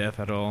Lady Death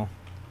at all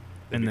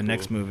That'd in be the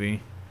next cool.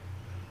 movie.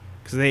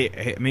 Because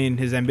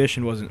his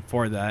ambition wasn't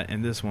for that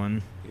in this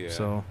one. Yeah.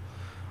 So,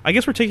 I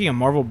guess we're taking a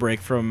Marvel break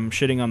from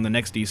shitting on the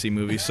next DC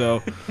movie.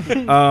 So, We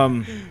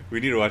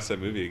need to watch that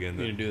movie again. You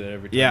Then. need to do that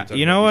every time. yeah, we talk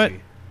you know about what?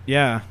 DC.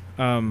 Yeah,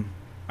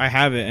 I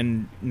have it,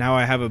 and now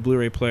I have a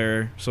Blu-ray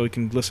player, so we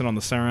can listen on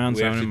the surround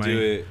We sound. have in to my,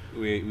 do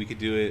it. We could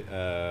do it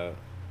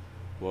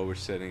while we're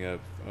setting up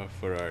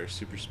for our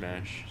Super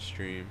Smash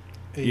stream.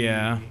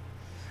 Yeah.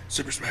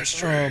 Super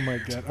Smash Oh my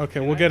god. Okay,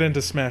 we'll get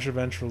into Smash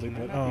eventually, Can I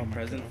but not oh be my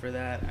present god. for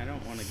that? I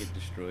don't want to get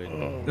destroyed.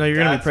 No, you're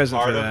gonna be present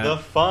for part that. of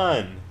the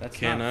fun. That's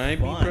Can not I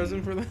fun. be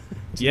present for that?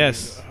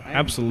 Yes, I'm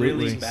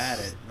absolutely. really bad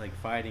at like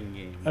fighting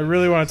games. I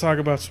really want to talk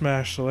about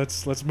Smash, so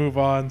let's move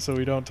on so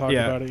we don't talk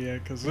Yeah. about it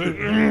yet. Because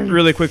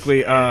Really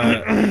quickly,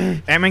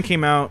 Ant-Man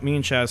came out. Me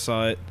and Chaz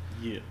saw it.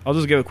 Yeah. I'll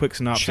just give a quick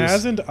synopsis.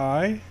 Chaz and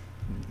I,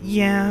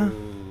 Yeah.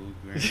 Ooh,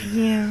 great.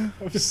 Yeah.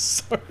 I'm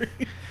sorry.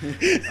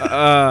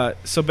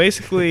 So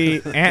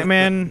basically,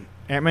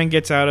 Ant-Man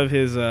gets out of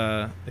his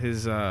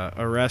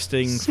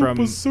arresting Super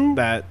from soup.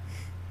 that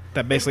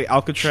basically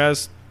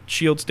Alcatraz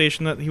shield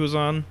station that he was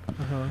on.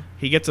 Uh-huh.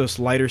 He gets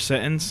a lighter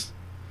sentence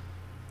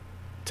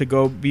to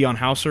go be on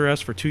house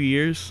arrest for 2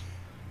 years.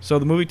 So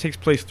the movie takes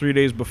place 3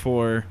 days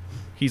before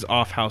he's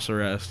off house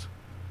arrest.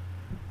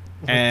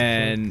 What the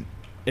And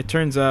it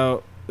turns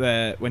out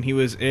that when he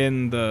was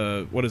in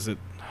the, what is it?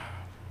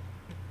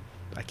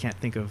 I can't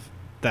think of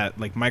that,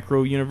 like,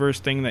 micro universe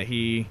thing that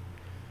he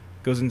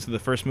goes into the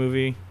first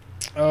movie.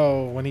 fuck?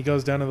 Oh, when he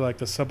goes down to like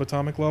the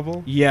subatomic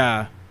level.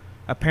 Yeah.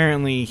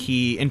 Apparently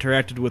he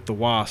interacted with the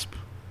Wasp,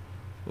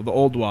 the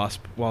old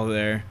Wasp, while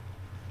there.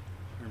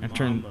 Her And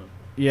turn- mama.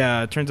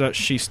 Yeah, it turns out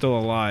she's still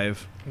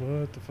alive.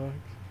 What the fuck?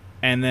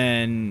 And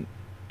then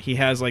he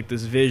has like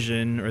this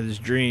vision or this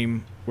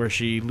dream where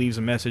she leaves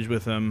a message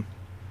with him.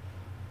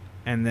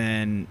 And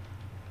then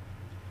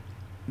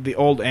the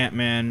old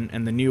Ant-Man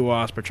and the new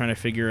Wasp are trying to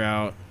figure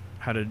out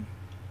how to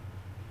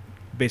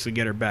basically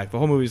get her back. The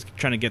whole movie's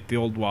trying to get the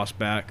old Wasp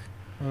back.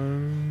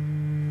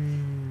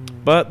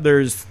 But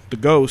there's the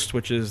Ghost,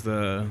 which is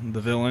the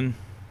villain,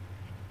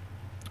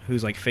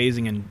 who's like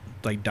phasing and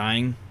like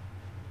dying.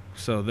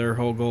 So their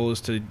whole goal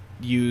is to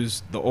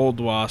use the old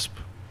Wasp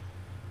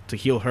to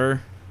heal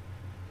her.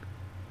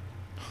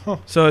 Huh.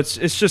 So it's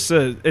just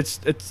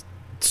it's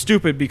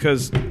stupid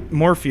because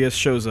Morpheus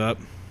shows up,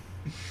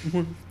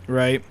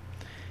 right?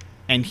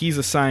 And he's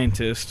a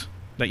scientist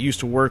that used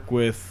to work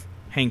with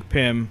Hank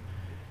Pym,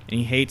 and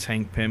he hates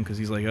Hank Pym because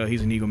he's like, oh,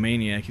 he's an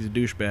egomaniac, he's a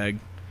douchebag.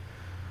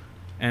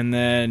 And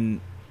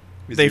then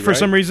Is they, he for right?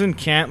 some reason,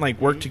 can't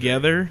like work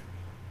together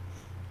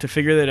to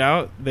figure that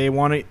out. They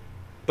want to,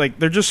 like,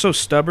 they're just so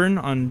stubborn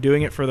on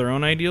doing it for their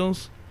own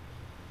ideals.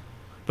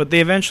 But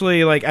they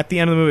eventually, like, at the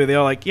end of the movie, they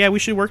all like, yeah, we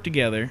should work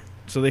together.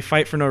 So they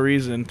fight for no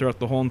reason throughout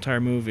the whole entire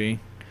movie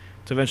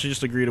to eventually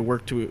just agree to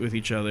work to it with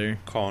each other.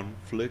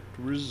 Conflict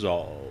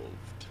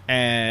resolved.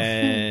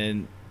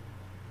 And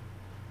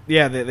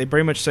yeah, they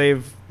pretty much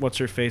save what's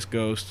her face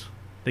Ghost.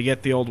 They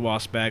get the old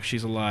Wasp back.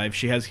 She's alive.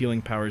 She has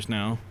healing powers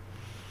now.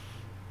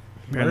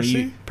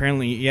 Mercy?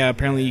 Apparently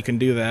you can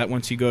do that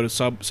once you go to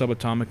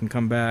subatomic and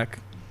come back.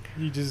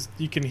 You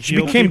can She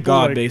heal became people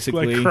God, like,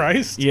 basically. like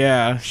Christ.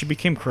 Yeah, she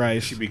became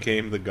Christ. She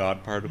became the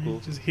God particle.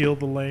 Just heal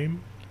the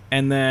lame,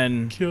 And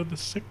then cure the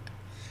sick.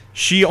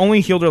 she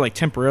only healed her like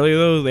temporarily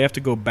though. They have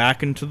to go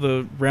back into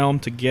the realm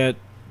to get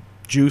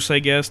juice, I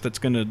guess, that's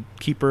going to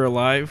keep her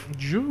alive.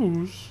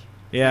 Jews.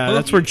 Yeah, Oh,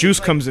 that's where it's juice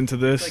like- comes into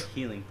It's this. like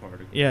healing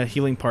particles. Yeah,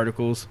 healing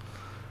particles.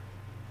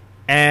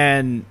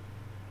 And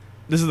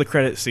this is the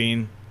credit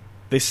scene.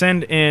 They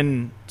send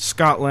in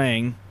Scott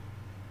Lang,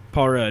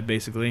 Paul Rudd,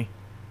 basically,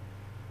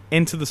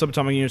 into the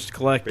subatomic universe to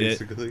collect it.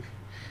 Basically.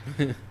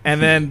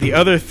 And then the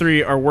other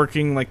three are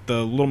working like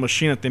the little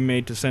machine that they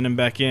made to send him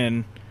back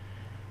in.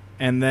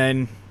 And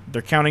then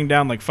they're counting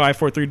down like 5,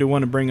 4, 3, 2,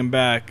 1 to bring him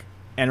back.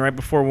 And right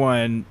before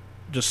one,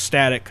 just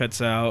static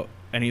cuts out.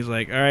 And he's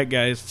like, all right,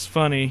 guys, it's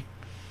funny.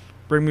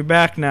 Bring me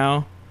back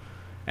now.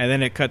 And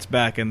then it cuts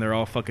back and they're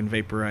all fucking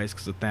vaporized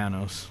because of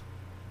Thanos.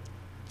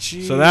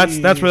 So that's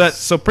where that.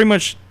 So pretty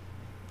much,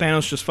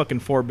 Thanos just fucking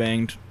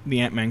four-banged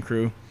the Ant-Man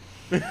crew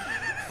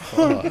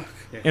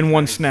in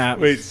one snap.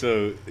 Wait,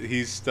 so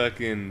he's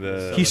stuck in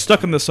the. He's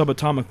stuck in the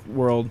subatomic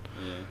world,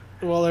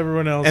 While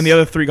everyone else. and the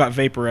other three got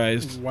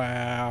vaporized.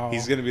 Wow.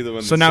 He's gonna be the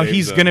one. So that now saves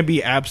he's them. going to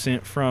be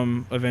absent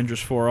from Avengers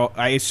 4,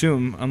 I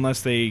assume,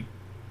 unless they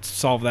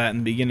solve that in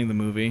the beginning of the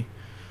movie.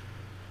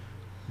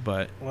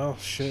 But Well,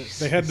 shit.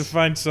 They had to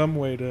find some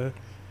way to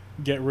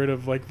get rid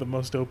of like the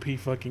most OP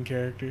fucking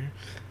character.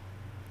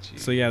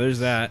 so yeah, there's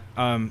that.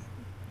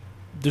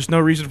 There's no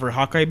reason for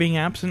Hawkeye being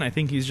absent. I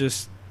think he's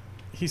just.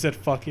 He said,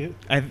 "Fuck it."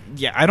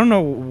 I don't know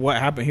what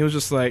happened. He was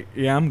just like,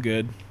 yeah, I'm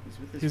good. He's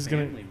with his He's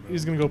family, bro.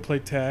 gonna go play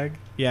tag.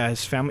 Yeah,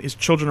 his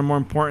children are more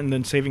important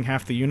than saving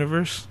half the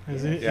universe.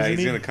 Is he? Yeah, Isn't he's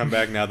he? gonna come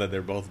back now that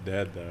they're both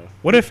dead, though.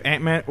 What if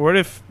Ant-Man? What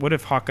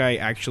if Hawkeye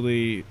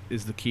actually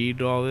is the key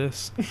to all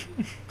this?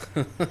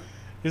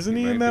 Isn't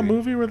He he in might that be.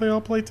 movie where they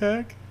all play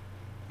tag?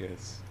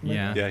 Yes.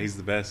 Yeah. Yeah, he's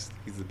the best.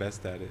 He's the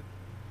best at it.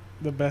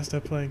 The best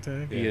at playing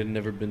tag. He had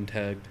never been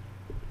tagged.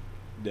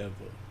 Never.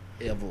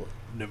 Ever.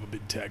 Never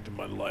been tagged in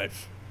my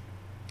life.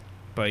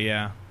 But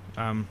yeah,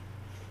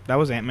 that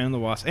was Ant-Man and the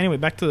Wasp. Anyway,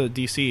 back to the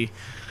DC.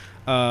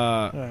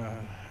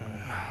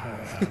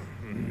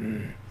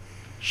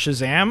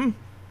 Shazam.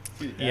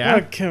 Dude, that- Yeah.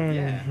 Okay.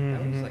 Yeah,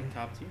 that was like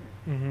top tier.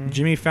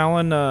 Jimmy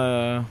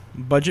Fallon,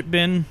 budget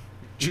bin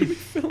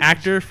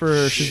actor for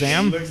He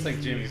Shazam. looks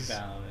like Jimmy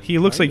Fallon. He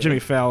looks like Jimmy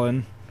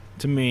Fallon,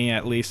 to me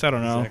at least. I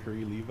don't know.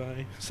 Zachary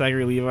Levi.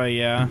 Zachary Levi,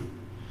 yeah.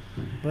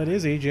 But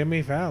is he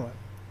Jimmy Fallon?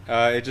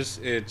 It just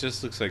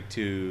looks like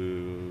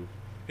too.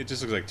 It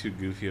just looks like too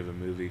goofy of a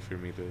movie for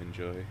me to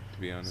enjoy, to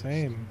be honest.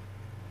 Same.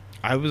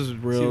 I was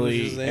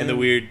really. Shazam.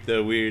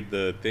 And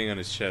the thing on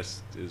his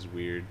chest is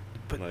weird.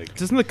 But like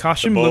doesn't the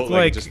costume bolt, look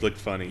like? it just looked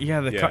funny. Yeah,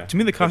 to me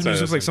the That's costume what I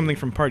just looks was like something thinking.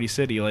 from Party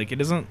City. Like it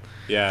doesn't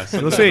Yeah, looks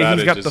something like about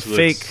he's it got just the looks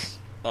fake-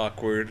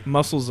 awkward.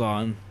 muscles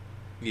on.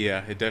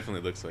 Yeah, it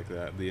definitely looks like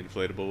that. The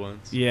inflatable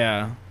ones.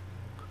 Yeah,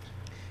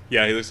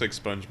 Yeah, he looks like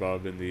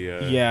SpongeBob in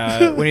the.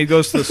 yeah. When he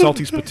goes to the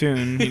salty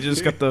spittoon, he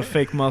just got the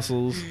fake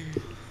muscles. You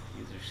guys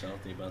are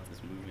salty about this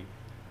movie.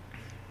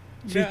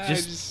 Yeah,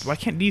 Just why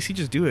can't DC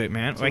just do it,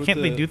 man? So Why with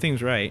can't they the- do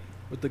things right?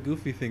 With the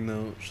goofy thing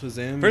though,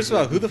 Shazam. First is of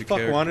all, a who the goofy fuck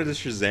character. wanted a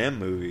Shazam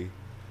movie?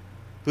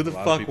 Who the A lot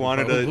of fuck people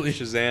wanted probably. a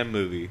Shazam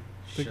movie?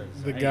 The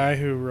Shazam. guy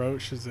who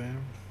wrote Shazam.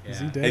 Is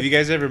he Yeah. dead? Have you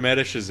guys ever met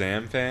a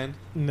Shazam fan?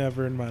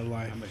 Never in my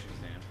life. I'm a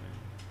Shazam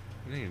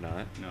fan. No, you're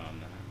not. No, I'm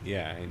not.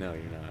 Yeah, I know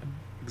you're not.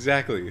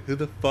 Exactly. Who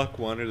the fuck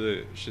wanted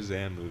a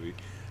Shazam movie?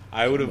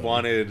 I would have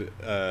wanted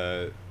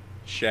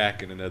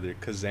Shaq in another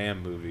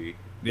Kazam movie.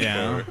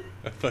 Yeah. Or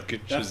a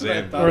fucking That's what I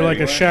Shazam thought. Or like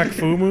a Anyway. Shaq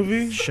Fu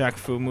movie. Shaq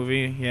Fu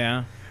movie,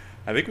 yeah.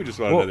 I think we just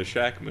want Well, another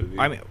Shaq movie.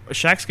 I mean,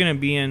 Shaq's gonna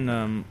be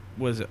in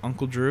was it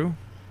Uncle Drew?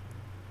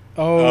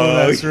 Oh, Oh,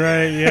 that's yeah.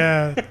 right.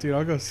 Yeah, dude,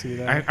 I'll go see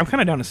that. I'm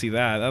kind of down to see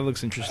that. That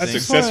looks interesting. That's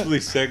successfully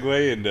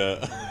segue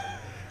into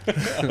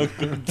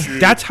Uncle Drew.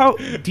 That's how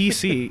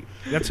DC.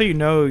 That's how you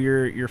know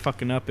you're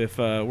fucking up if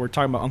we're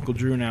talking about Uncle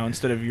Drew now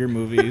instead of your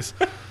movies.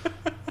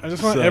 I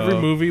just want So- every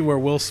movie where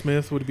Will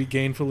Smith would be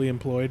gainfully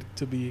employed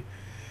to be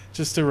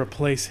just to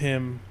replace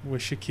him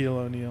with Shaquille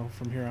O'Neal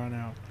from here on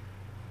out.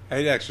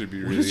 I'd actually be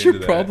really What is into your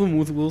that. problem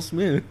with Will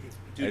Smith?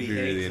 Dude, I'd he be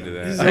really hates into him.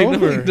 that. He's I know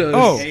over. he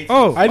does.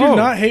 Oh, I do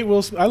not hate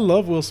Will Smith. I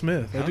love Will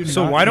Smith. I do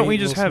So not why don't hate we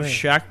just Will have Smith.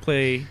 Shaq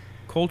play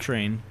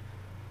Coltrane?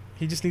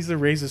 He just needs to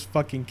raise his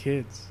fucking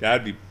kids.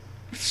 That'd be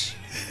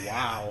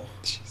Wow.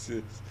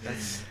 Jesus.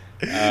 That's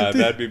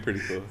That'd be pretty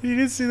cool. You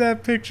didn't see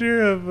that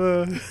picture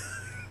of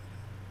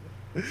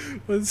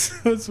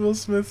what's Will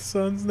Smith's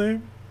son's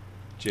name?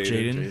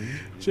 Jaden.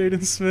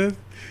 Jaden Smith,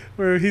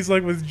 where he's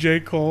like with J.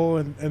 Cole,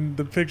 and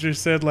the picture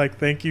said like,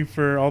 "Thank you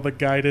for all the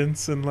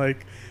guidance and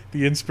like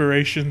the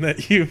inspiration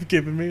that you've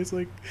given me." It's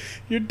like,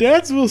 your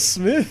dad's Will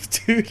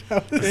Smith, dude.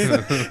 How is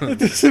that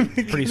doesn't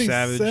make Pretty any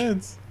savage.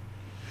 sense.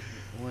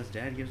 well, his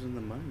dad gives him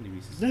the money to be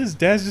successful. His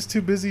dad's just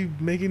too busy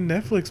making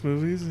Netflix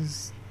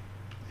movies.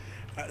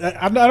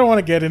 I don't want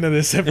to get into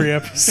this every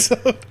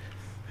episode.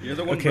 You're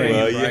the one Okay. bringing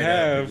Well, it you right up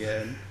have.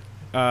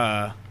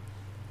 again.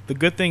 The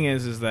good thing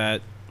is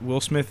that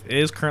Will Smith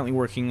is currently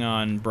working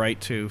on Bright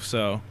 2,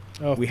 so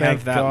Oh, We thank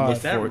have that God. look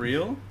Is that forward.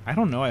 real? I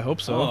don't know. I hope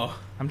so. Oh.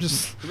 I'm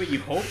just. Wait, you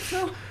hope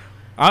so?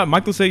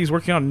 Michael said he's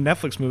working on a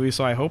Netflix movie,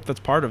 so I hope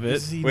that's part of it.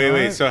 Is he Wait.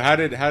 not? So how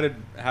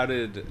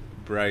did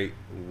Bright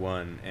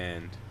 1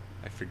 end?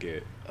 I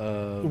forget.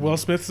 Will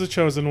Smith's the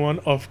chosen one,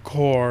 of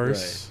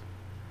course.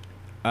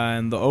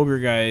 And the ogre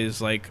guy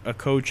is like a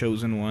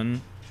co-chosen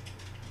one.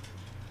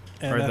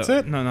 And Or that's the,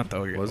 it. No, not the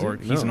ogre. Was it?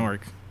 Orc. He's an No.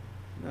 orc.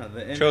 No,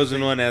 the end Chosen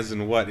is like- one as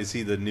in what? Is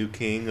he the new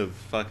king of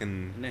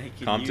fucking No, he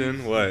can Compton?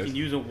 use, What? He can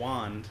use a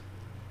wand.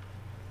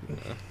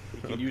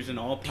 He can use an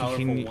all-powerful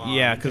He can- wand.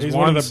 yeah, 'cause He's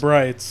one of wands- the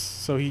brights,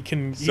 so he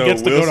can. He So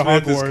gets to Will go to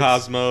Smith Hogwarts. is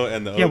Cosmo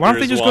and the Yeah, why don't ogre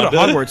they is just go to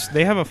Wanda? Hogwarts?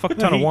 They have a fuck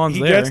ton No, of wands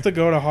he there. gets to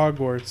go to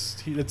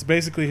Hogwarts. It's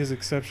basically his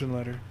exception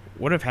letter.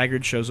 What if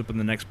Hagrid shows up in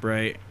the next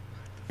Bright,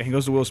 and he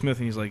goes to Will Smith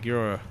and he's like,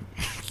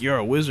 "You're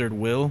a wizard,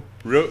 Will."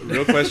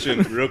 Real question.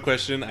 Real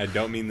question. I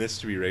don't mean this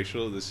to be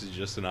racial. This is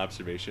just an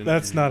observation.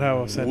 That's not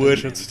how a sentence Would-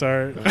 should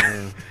start.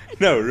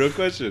 No, real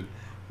question.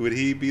 Would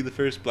he be the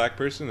first black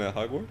person at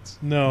Hogwarts?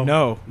 No.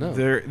 No, No.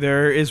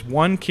 there is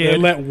one They kid.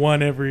 let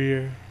one every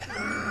year.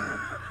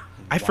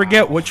 I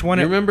forget which one.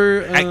 You It,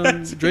 remember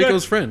That's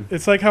Draco's friend?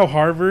 It's like how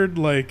Harvard,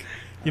 like,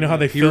 you know how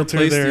they He filter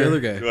replaced their. the other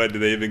guy. What, did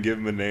they even give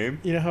him a name?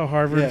 You know how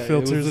Harvard Yeah, it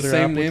filters was the their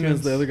same name as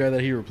applicants? the other guy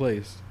that he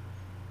replaced.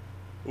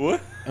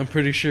 What? I'm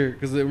pretty sure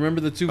because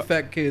remember the two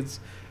fat kids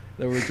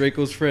that were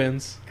Draco's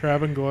friends,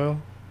 Crab and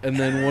Goyle. and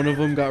then one of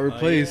them got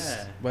replaced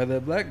yeah. by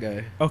that black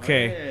guy.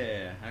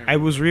 okay, Yeah, I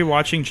was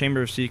rewatching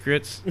Chamber of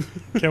Secrets.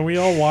 Can we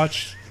all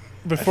watch?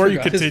 Before you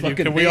forgot his continue,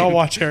 fucking can we all name.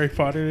 watch Harry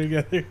Potter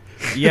together?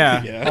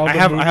 Yeah, Yeah. All I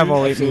the have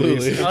all 8 Absolutely.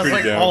 movies. I was Pretty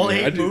like, down, all man.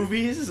 8 I do-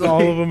 movies?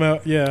 All of them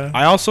out. Yeah.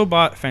 I also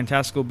bought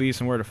Fantastical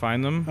Beasts and Where to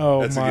Find Them,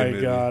 Oh That's a my good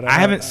movie. god! I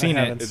haven't seen it.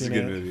 haven't It's a seen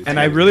good it. movie. and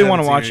I I really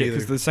want to haven't watch seen it it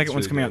because either. the second It's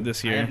one's really coming out good.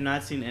 this I year. have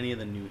not seen any of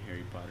the new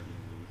Harry Potter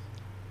movies.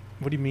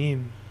 What do you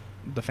mean?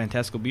 The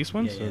Fantastical Beasts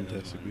ones. Yeah, those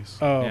Fantastic ones. Beasts.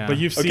 Oh, Yeah. but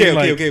you've seen Okay,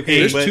 like okay.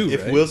 There's But two,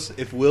 if right?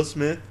 if Will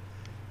Smith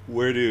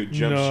were to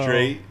jump No.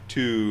 straight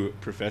to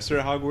professor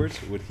at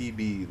Hogwarts, would he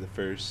be the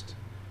first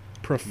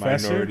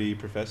professor. minority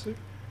professor?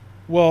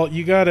 Well,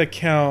 you gotta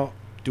count.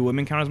 Do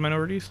women count as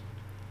minorities?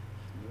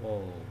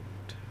 Whoa.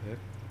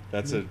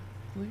 That's a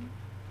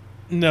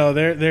No,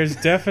 there's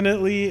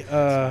definitely.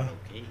 Okay.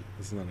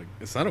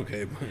 It's not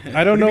okay. But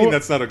I don't What do you mean know.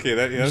 that's not okay.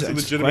 That's a That's a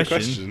legitimate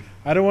question. question.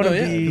 I don't want to No,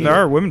 yeah. be. There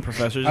are women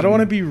professors. I don't want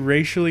to and- be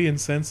racially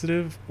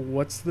insensitive.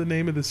 What's the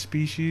name of the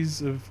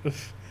species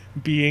of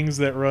beings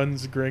that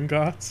runs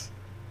Gringotts?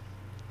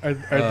 Are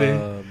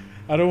they?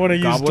 I don't want to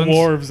use Goblins?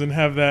 dwarves and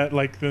have that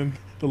like the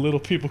little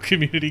people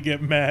community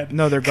get mad.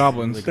 No, they're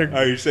goblins. They're-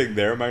 Are you saying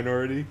they're a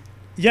minority?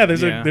 Yeah,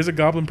 there's Yeah. a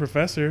goblin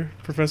professor,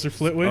 Professor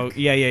Flitwick. Oh,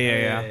 yeah.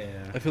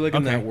 I feel like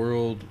in Okay. that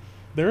world,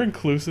 They're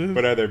inclusive.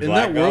 But are there in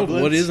black that world,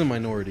 goblins? what is a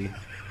minority?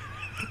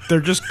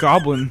 They're just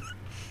goblin.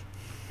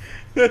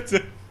 That's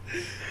a,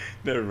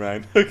 never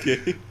mind.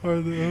 Okay. Are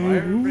they? Why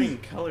are we bringing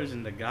colors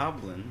into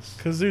goblins?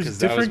 Because there's 'Cause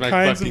that was different my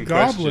kinds fucking of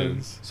question.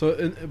 goblins. So,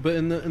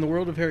 in the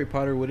world of Harry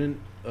Potter, wouldn't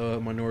a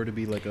minority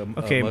be like a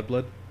Okay.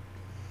 mudblood?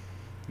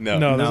 No.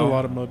 No, there's a No.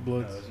 lot of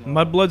mudbloods.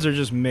 Mudbloods are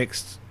just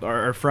mixed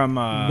or from.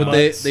 But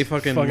Mutts. they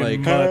fucking Fucking like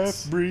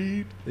mutts.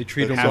 Half-breed. they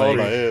treat them That's all I like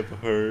ever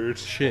heard.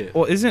 shit.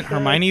 Well, isn't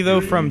Hermione though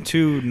from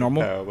two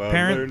normal How I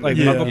parent, learned like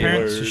the Muggle word.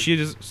 parents?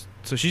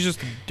 So she's just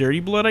dirty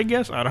blood, I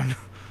guess. I don't know.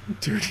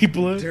 Dirty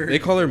blood. They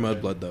call her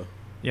mudblood though.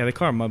 Yeah, they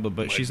call her mudblood,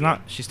 but she's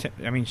not. She's.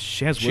 I mean,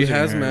 she has. She wizard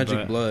has in her, magic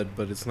but blood,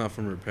 but it's not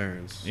from her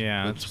parents.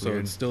 Yeah, But- that's so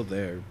weird. it's still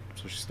there.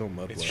 So she's still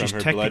mudblood. It's She's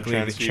from her blood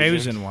technically the transfusions?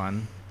 chosen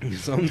one.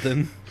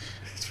 Something.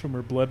 It's from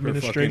her blood Her fucking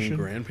administration.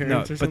 No,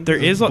 grandparents or something. but there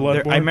is. I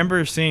Bloodborne.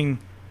 remember seeing.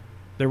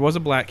 There was a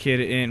black kid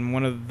in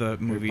one of the Harry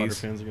Potter movies,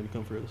 fans are gonna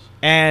come for us.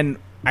 and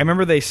I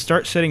remember they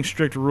start setting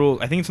strict rules.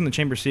 I think it's in the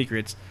Chamber of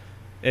Secrets.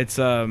 It's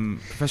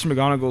Professor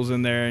McGonagall's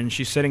in there, and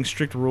she's setting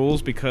strict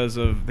rules because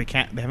of they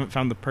haven't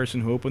found the person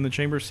who opened the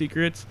Chamber of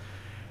Secrets.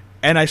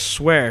 And I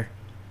swear,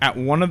 at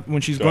when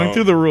she's going Don't.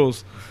 through the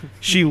rules,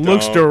 she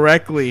looks Don't.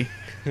 directly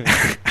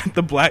at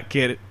the black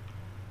kid,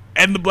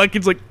 and the black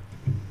kid's like,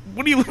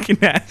 "What are you looking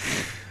at?"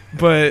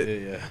 But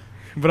Yeah.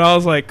 but I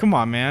was like, "Come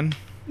on, man,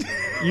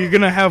 you're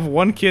gonna have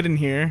one kid in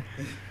here,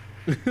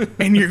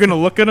 and you're gonna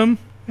look at him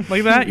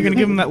like that. You're gonna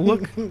give him that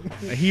look.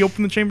 He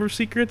opened the Chamber of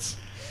Secrets.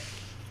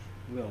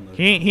 We all know.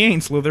 He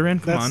ain't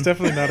Slytherin. Come That's on."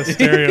 definitely not a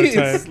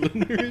stereotype.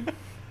 Slytherin.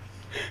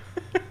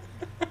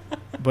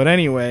 But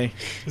anyway,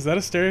 Is that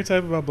a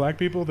stereotype about black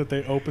people that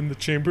they open the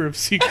Chamber of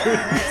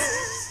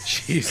Secrets?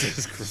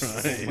 Jesus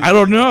Christ. I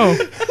don't know.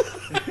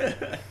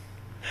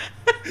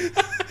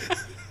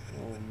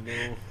 Oh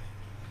no.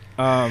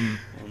 Um.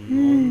 Oh,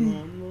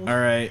 no. All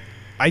right.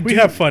 We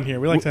have fun here.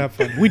 We like to have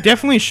fun. We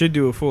definitely should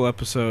do a full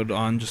episode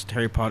on just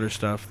Harry Potter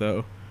stuff,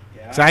 though.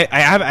 Yeah. 'Cause I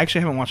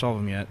actually haven't watched all of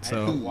them yet, I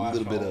so haven't watched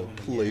all of them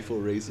yet.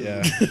 racism.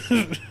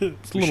 Yeah.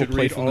 it's a We little should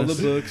read all the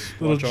playfulness. books.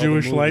 Little watch all the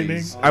Jewish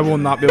movies. lightning. I will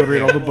not be able to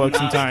read all the I will books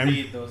in not time.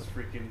 read those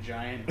freaking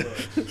giant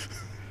books.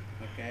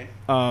 Okay.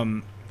 They're I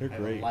have a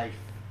great. life,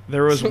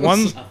 There was one.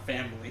 a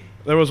family.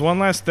 There was one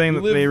last thing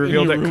that Live they in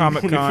revealed your at room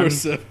Comic Con.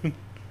 24/7.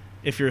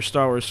 If you're a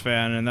Star Wars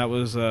fan, and that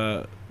was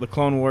the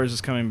Clone Wars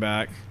is coming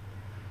back.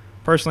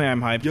 Personally, I'm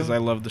hyped because I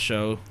love the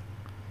show.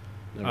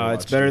 Never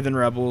It's watched better it. than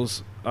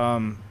Rebels.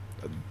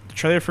 The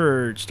trailer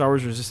for Star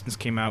Wars Resistance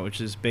came out, which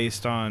is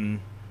based on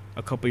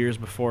a couple years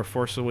before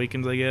Force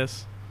Awakens, I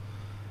guess.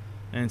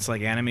 And it's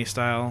like anime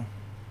style.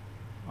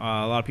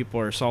 A lot of people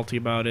are salty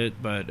about it,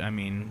 but I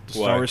mean, the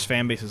Star Why? Wars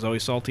fan base is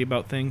always salty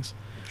about things.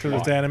 Because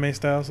it's anime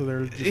style, so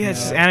they're just Yeah, it's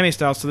just mad. anime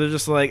style, so they're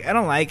just like, I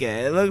don't like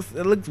it.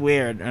 It looks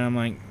weird, and I'm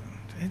like,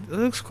 it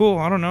looks cool.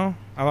 I don't know.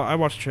 I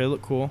watched the trailer. It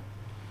looked cool.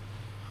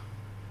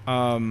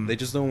 They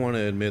just don't want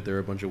to admit they're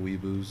a bunch of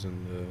weeboos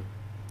and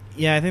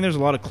Yeah, I think there's a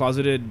lot of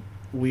closeted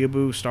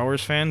weeaboo Star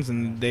Wars fans,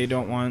 and they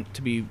don't want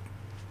to be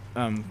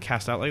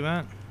cast out like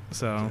that.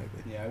 So,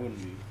 Yeah, I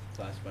wouldn't be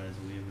classified as a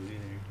weeaboo either.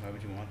 Why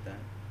would you want that?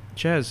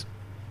 Chez,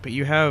 But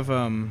you have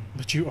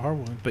But you are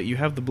one. but you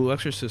have the Blue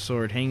Exorcist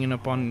sword hanging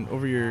up on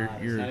over your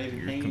It's not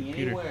even hanging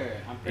computer.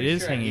 anywhere. I'm pretty It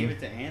is sure I hanging. gave it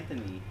to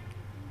Anthony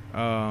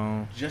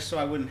Oh. just so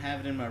I wouldn't have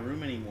it in my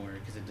room anymore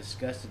because it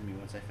disgusted me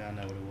once I found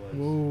out what it was.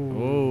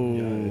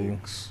 Whoa.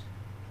 Yikes.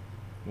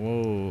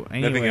 Whoa.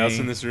 Anyway, Nothing else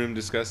in this room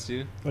disgusts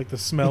you? Like the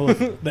smell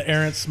of the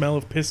errant smell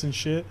of piss and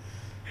shit.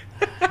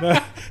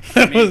 That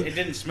I mean, was- it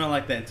didn't smell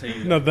like that until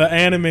you. no, the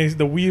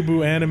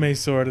weeaboo anime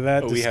sword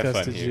that Oh, we have fun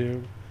disgusted here.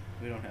 you.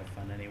 We don't have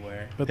fun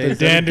anywhere. But Hey, the is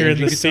that a dander and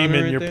Genji the katana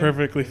semen, right you're there?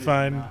 perfectly It is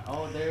fine. not-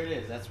 Oh, there it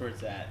is. That's where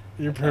it's at.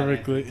 You're I thought Anthony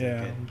perfectly took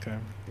yeah. it. Okay.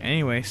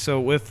 Anyway, so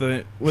with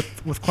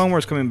Clone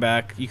Wars coming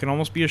back, you can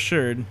almost be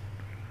assured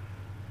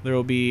there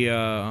will be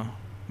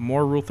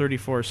more Rule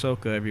 34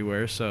 Ahsoka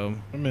everywhere. So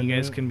I'm you into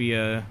guys it. can be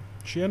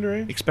She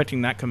underage?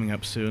 expecting that coming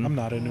up soon. I'm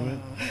not into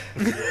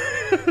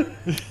it.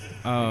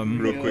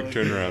 Real quick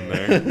turnaround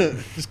there.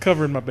 Just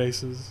covering my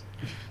bases.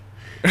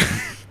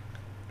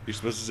 You're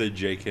supposed to say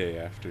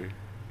JK after.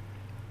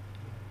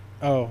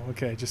 Oh,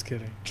 okay. Just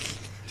kidding.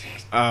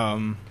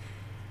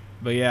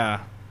 But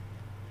yeah,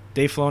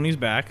 Dave Filoni's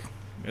back.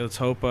 Let's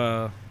hope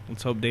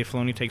Dave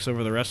Filoni takes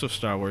over the rest of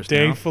Star Wars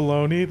Dave now.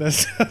 Filoni? That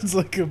sounds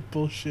like a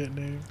bullshit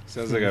name.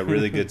 Sounds like a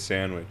really good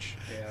sandwich.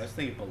 Yeah, I was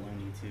thinking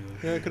bologna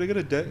too. Yeah, could I get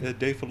a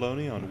Dave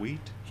Filoni on wheat?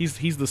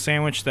 He's the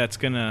sandwich that's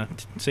gonna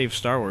save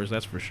Star Wars.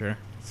 That's for sure.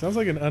 Sounds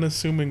like an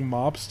unassuming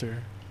mobster.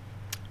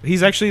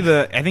 He's actually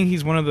I think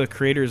he's one of the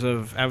creators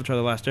of Avatar: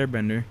 The Last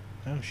Airbender.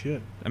 Oh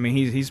shit. I mean,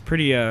 he's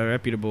pretty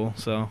reputable.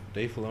 So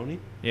Dave Filoni?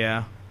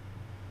 yeah,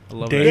 I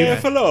love Dave-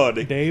 that guy.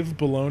 Filoni. Dave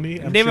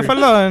Baloney. Dave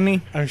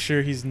Filoni. I'm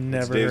sure he's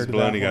never Dave's heard of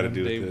baloney that gotta one.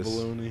 do with Dave this.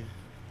 Baloney.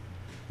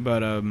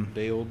 But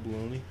Day old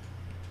Baloney.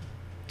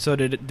 so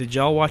did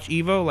y'all watch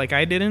Evo like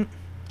I didn't?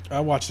 I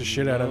watched the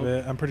shit out of No.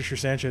 it. I'm pretty sure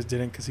Sanchez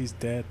didn't because he's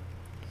dead.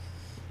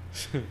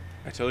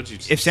 I told you.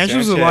 If Sanchez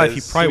was alive,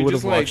 he probably we would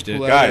have just, like, watched it.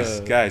 pull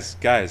out-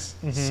 Guys.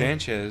 Mhm.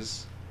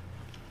 Sanchez,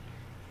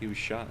 he was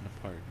shot in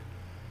a park.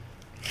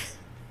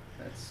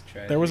 That's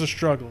tragic. There was a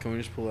struggle. Can we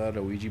just pull out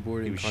a Ouija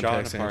board He and was shot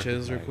contact in a park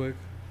Sanchez at real night. quick?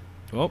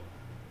 Well,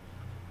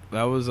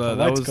 that was The that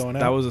light's was going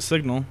that out. was a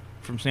signal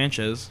from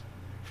Sanchez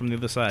from the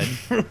other side.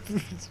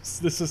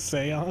 This is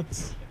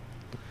seance.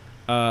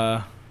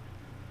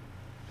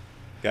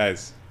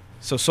 Guys,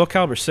 So Soul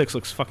Calibur 6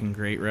 looks fucking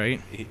great,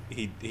 right?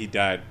 he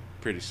died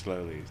pretty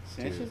slowly.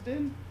 Sanchez Too.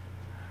 did?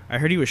 I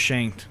heard he was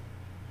shanked.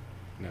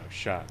 No,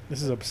 shot.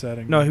 This is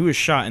upsetting. No, he was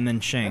shot and then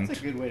That's a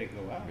shanked. good way to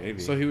go out. Maybe.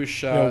 So he was No,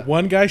 shot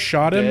one guy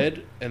shot him.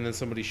 dead, and then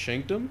somebody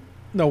shanked him?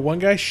 No, one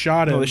guy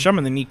shot him, No, they shot him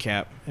in the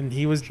kneecap. and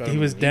he was Shot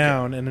him in the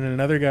down, and then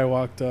another guy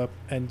walked up,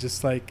 and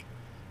just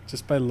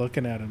by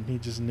looking at him, he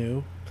just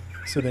knew.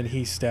 So then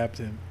he stabbed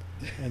him,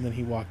 and then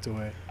he walked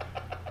away.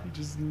 He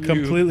just knew.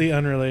 Completely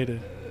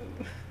unrelated.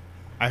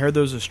 I heard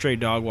there was a stray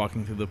dog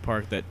walking through the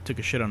park that took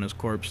a shit on his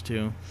corpse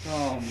too.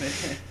 Oh,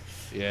 man.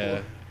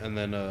 Yeah, and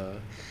then a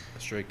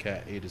stray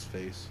cat ate his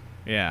face.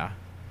 Yeah.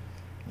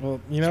 Well,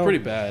 you It's know, pretty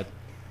bad.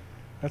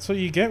 that's what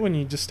you get when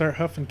you just start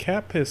huffing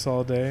cat piss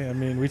all day. I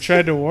mean, we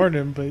tried to warn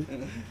him, but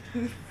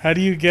how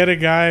do you get a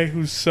guy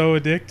who's so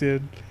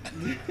addicted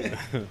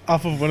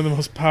off of one of the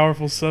most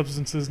powerful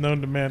substances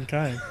known to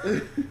mankind?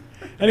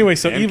 Anyway,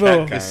 so And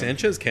Evo, cat Is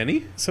Sanchez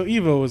Kenny? so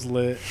Evo was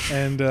lit,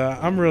 and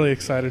I'm really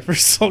excited for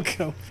Soul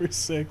Calibur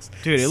 6.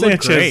 Dude, it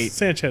looked great.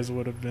 Sanchez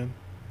would have been.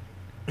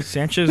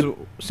 Sanchez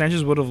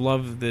would have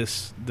loved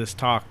this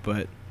talk,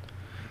 but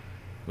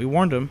we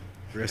warned him.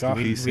 Rest God,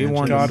 in peace, we Sanchez.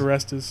 warned God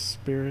rest his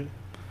spirit.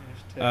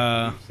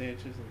 Uh,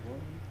 Sanchez of what?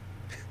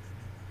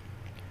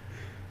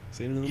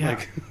 Say it in the Yeah.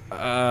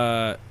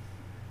 mic.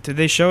 Did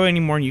they show any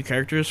more new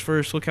characters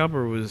for Soul Calibur?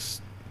 Or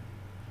was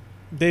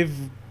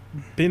They've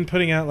been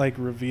putting out like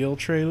reveal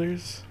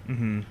trailers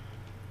mm-hmm.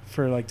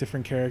 for like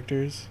different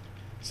characters.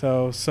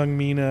 So Sung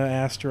Mina,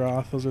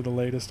 Astaroth, those are the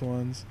latest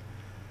ones.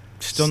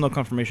 Still no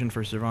confirmation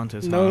for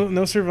Cervantes. No, huh?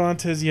 no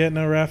Cervantes yet,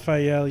 no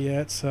Raphael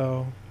yet.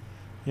 So,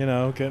 you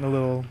know, getting a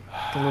little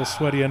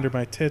sweaty under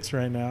my tits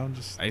right now.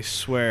 Just I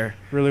swear.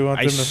 really want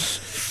I them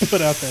to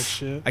put out that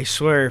shit. I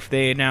swear, if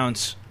they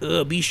announce,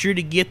 be sure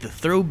to get the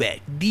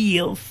throwback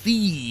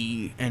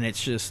DLC, and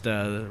it's just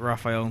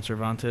Raphael and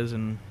Cervantes,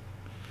 and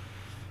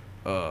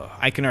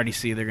I can already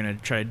see they're gonna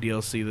try to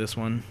DLC this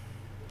one.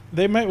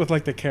 They might with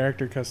like the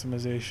character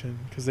customization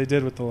because they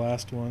did with the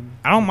last one.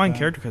 I don't with mind that.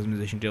 character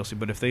customization DLC,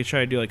 but if they try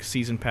to do like a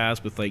season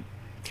pass with like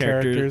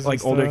characters and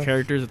like older stuff.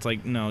 characters, it's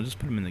like no, just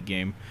put them in the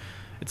game.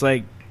 It's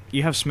like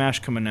you have Smash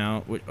coming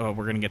out. We're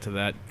gonna get to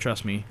that.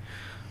 Trust me.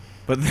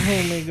 But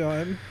Oh my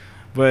god!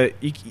 but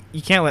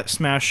you can't let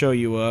Smash show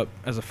you up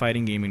as a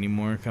fighting game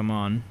anymore. Come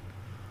on.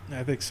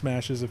 I think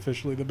Smash is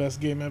officially the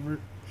best game ever.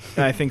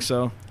 I think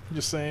so. I'm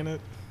just saying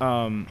it.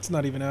 Um, It's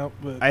not even out,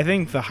 but I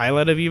think the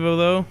highlight of Evo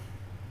though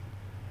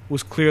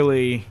was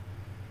clearly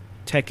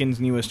Tekken's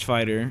newest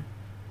fighter.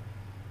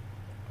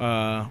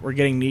 We're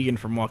getting Negan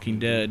from Walking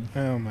Dead.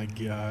 oh my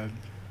god!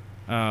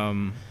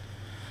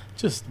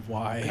 Just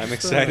why? I'm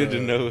excited to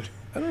know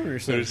I don't what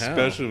understand his how.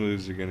 special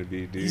moves are gonna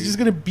be, dude. He's just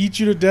gonna beat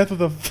you to death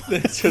with a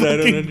That's what I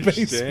don't fucking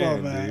baseball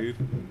understand, bat.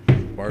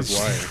 dude. Barbed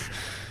wire.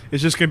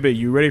 It's just gonna be,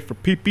 you ready for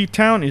pee-pee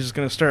town? He's just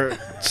gonna start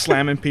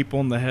slamming people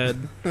in the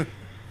head.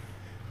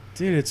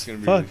 Dude, it's It's gonna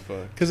be fucked.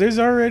 really fucked. Because there's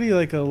already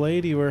like a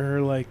lady where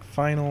her like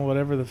final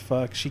whatever the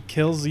fuck, she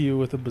kills you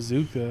with a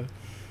bazooka.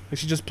 Like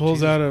she just pulls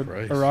Jesus out a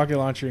Christ. rocket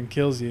launcher and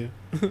kills you.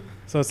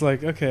 So it's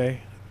like,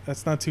 okay,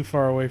 that's not too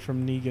far away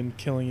from Negan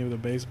killing you with a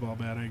baseball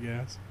bat, I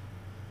guess.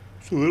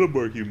 It's a little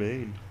more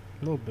humane.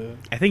 A little bit.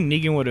 I think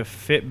Negan would have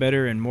fit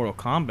better in Mortal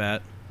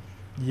Kombat.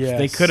 Yeah.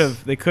 They could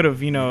have,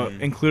 Mhm.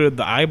 included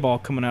the eyeball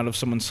coming out of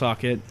someone's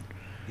socket.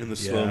 In the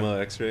Yeah. slow-mo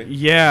X-ray.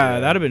 Yeah,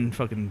 that'd have been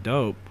fucking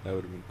dope. That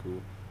would have been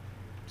cool.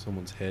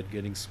 Someone's head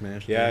getting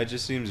smashed. Yeah, in. it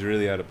just seems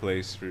really out of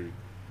place for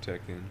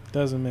Tekken.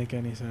 Doesn't make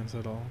any sense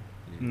at all.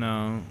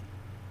 No.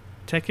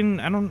 Tekken,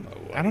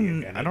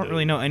 I don't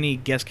really know any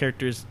guest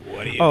characters.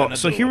 What are you Oh,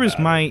 so here was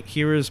my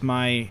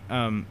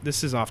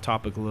this is off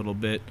topic a little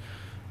bit,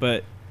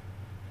 but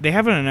they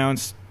haven't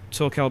announced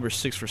Soul Calibur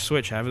 6 for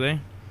Switch, have they?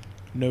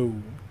 No.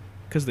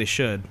 Cuz they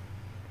should.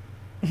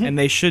 And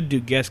they should do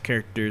guest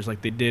characters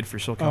like they did for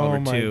Soul Calibur Oh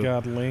my 2.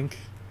 god, Link.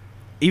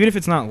 Even if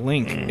it's not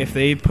Link, if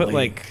they put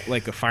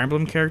like a Fire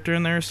Emblem character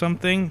in there or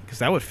something, cuz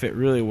that would fit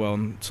really well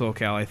in Soul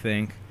Cal, I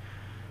think.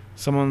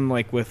 Someone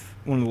like with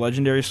one of the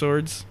legendary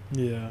swords.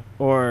 Yeah.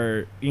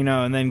 Or,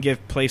 and then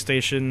give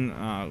PlayStation,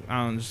 I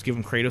don't know, just give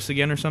them Kratos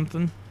again or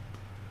something.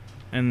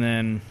 And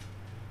then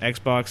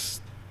Xbox,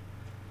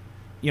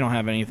 you don't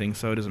have anything,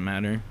 so it doesn't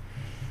matter.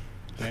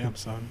 Damn,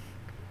 son.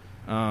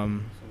 So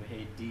we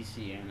hate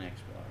DC and Xbox.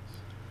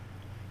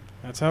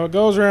 That's how it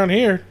goes around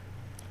here.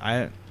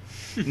 I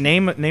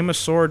name a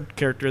sword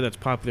character that's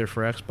popular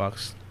for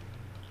Xbox.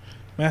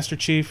 Master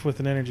Chief with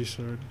an energy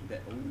sword.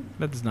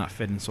 That does not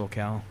fit in Soul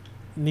Cal.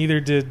 Neither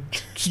did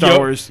Star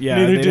Wars, yeah.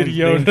 Neither they did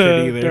didn't fit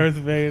Yoda, either. Darth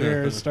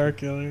Vader, or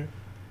Starkiller.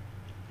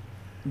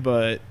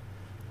 But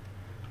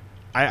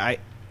I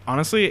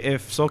honestly,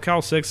 if Soul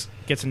Cal 6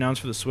 gets announced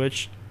for the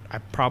Switch,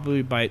 I'd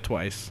probably buy it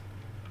twice.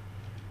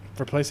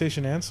 For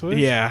PlayStation and Switch?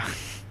 Yeah.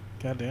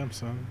 Goddamn,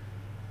 son.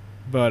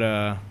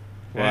 But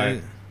Why?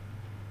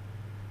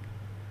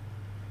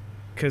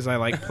 Because I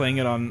like playing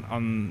it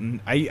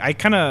on I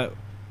kind of,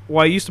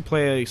 well, I used to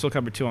play Soul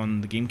Calibur 2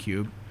 on the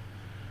GameCube.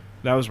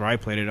 That was where I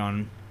played it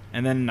on,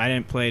 and then I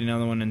didn't play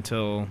another one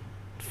until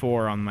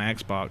 4 on my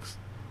Xbox.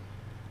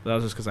 That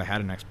was just because I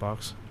had an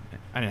Xbox.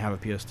 I didn't have a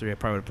PS3. I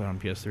probably would have played on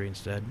PS3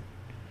 instead.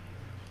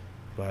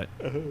 But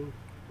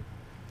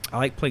I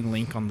like playing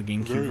Link on the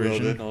GameCube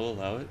version. I'll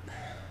allow it.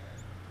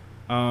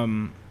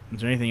 Is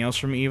there anything else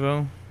from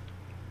Evo?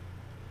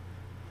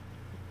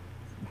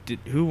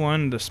 Who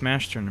won the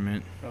Smash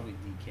tournament? Probably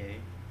DK.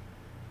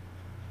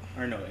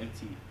 Or no,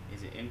 MT.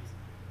 Is it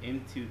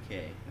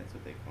M2K? That's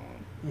what they call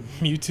him.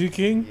 Mewtwo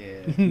King?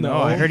 Yeah. No,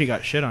 I heard he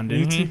got shit on,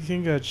 didn't Mewtwo he?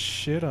 King got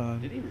shit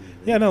on. Did he really?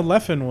 Yeah, no,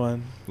 Leffen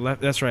won.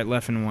 That's right,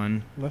 Leffen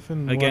won.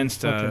 Leffen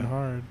Against, won fucking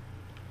hard.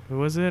 Who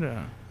was it?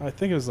 I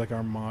think it was like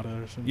Armada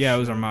or something. Yeah, it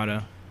was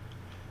Armada.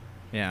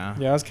 Yeah.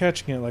 Yeah, I was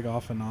catching it like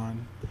off and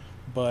on.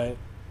 But,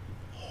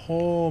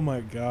 oh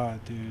my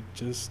god, dude.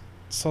 Just,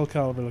 Soul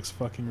Calibur looks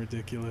fucking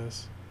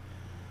ridiculous.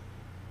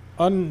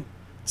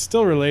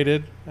 Still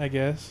related, I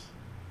guess.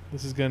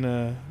 This is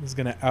gonna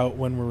out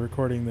when we're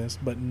recording this,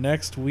 but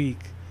next week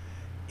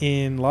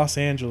in Los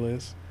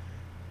Angeles,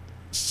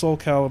 Soul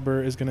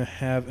Calibur is gonna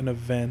have an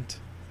event.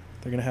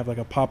 They're gonna have like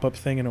a pop-up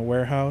thing in a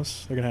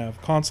warehouse. They're gonna have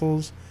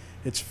consoles.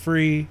 It's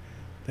free.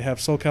 They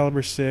have Soul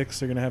Calibur 6.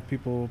 They're gonna have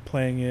people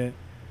playing it,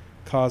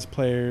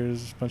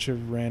 cosplayers, a bunch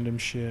of random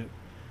shit.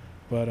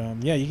 But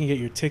yeah, you can get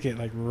your ticket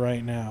like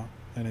right now,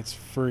 and it's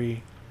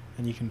free,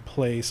 and you can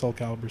play Soul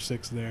Calibur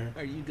 6 there.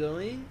 Are you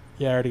going?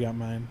 Yeah, I already got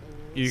mine.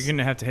 You're going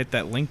to have to hit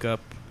that link up.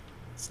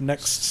 It's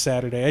next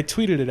Saturday. I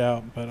tweeted it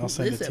out, but I'll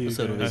send it This to you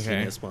episode of guys. this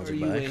Okay. is sponsored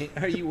by.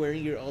 Are you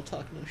wearing your All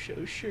Talk No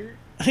Show shirt?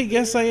 I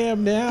guess I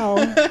am now.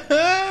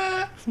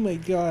 Oh my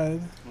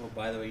god. Oh,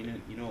 by the way,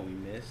 you know what we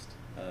missed?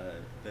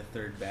 The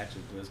third batch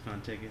of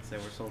BlizzCon tickets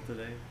that were sold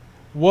today.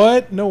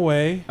 What? No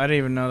way. I didn't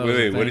even know that was a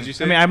Wait, what thing. did you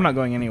say? I mean, I'm not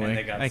going And anyway.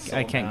 they got I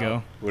sold can't go.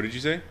 out. What did you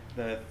say?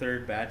 The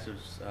third batch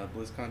of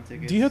BlizzCon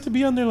tickets. Do you have to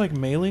be on their like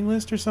mailing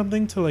list or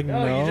something to like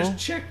No, know? you just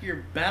check your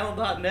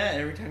Battle.net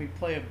every time you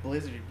play a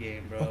Blizzard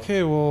game, bro.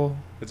 Okay, well,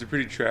 That's a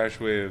pretty trash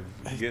way of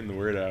getting the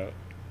word out.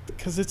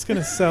 because it's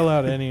gonna sell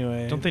out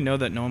anyway. Don't they know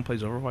that no one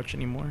plays Overwatch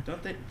anymore?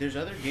 Don't they? There's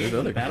other games. other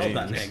in the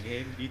Battle.net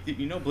games. game.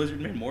 You know Blizzard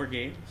made more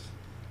games.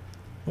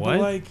 But, What?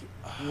 like,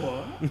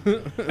 What? I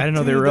didn't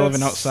know they dude, were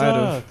relevant that outside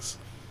of. sucks.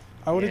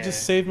 I would have Yeah.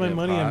 just saved my Yeah,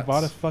 money and bots.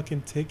 bought a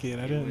fucking ticket.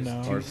 I didn't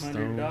know.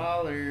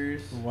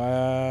 $200.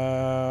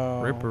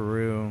 Wow.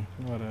 Ripperoo.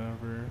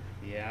 Whatever.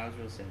 Yeah, I was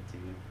real sad too.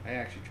 I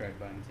actually tried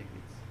buying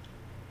tickets.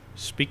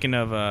 Speaking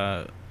of,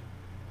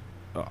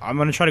 I'm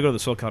gonna try to go to the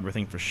Soul Calibur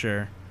thing for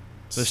sure.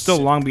 There's still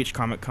Long Beach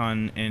Comic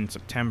Con in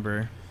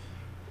September.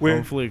 We're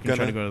Hopefully we can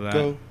try to go to that.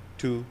 Go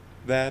to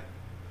that.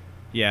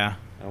 Yeah.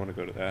 I want to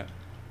go to that.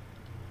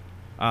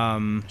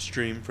 Stream.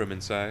 Stream from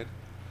inside.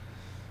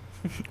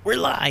 We're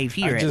live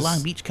here I at just-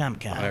 Long Beach Comic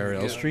Con.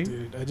 IRL stream.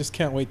 Dude, I just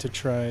can't wait to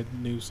try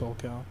new Soul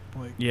Cal.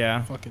 Like,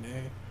 Yeah, fucking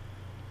A.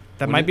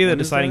 that When might is- be the when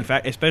is deciding that?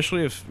 fact,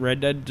 especially if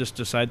Red Dead just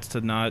decides to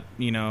not,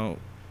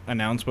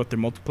 announce what their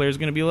multiplayer is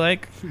going to be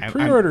like,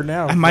 Pre-order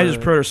now. I might for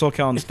just pre-order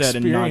SoulCal instead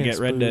and not get experience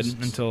Red Dead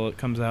boosts. until it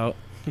comes out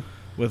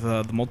with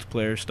the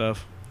multiplayer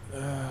stuff.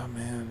 Oh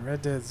man,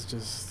 Red Dead's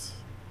just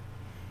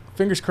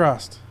fingers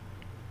crossed.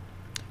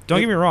 Don't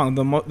get me wrong,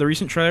 the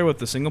recent trailer with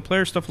the single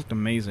player stuff looked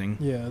amazing.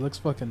 Yeah, it looks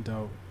fucking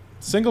dope.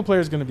 Single player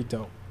is gonna be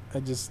dope.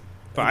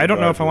 But I don't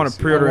know if I want to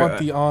pre-order I want it.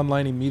 the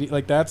online immediate.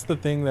 Like that's the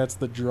thing. That's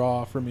the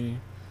draw for me.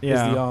 Is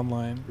the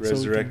online. So we can-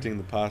 Resurrecting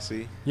the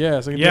posse.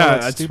 yeah, so we can Yeah, do all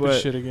that that's stupid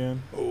what- shit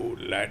again. Oh,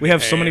 We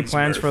have so many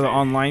plans for the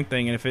online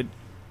thing, and if it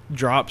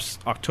drops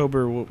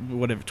October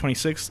whatever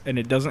 26th and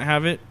it doesn't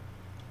have it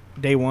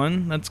day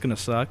one, that's gonna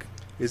suck.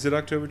 Is it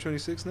October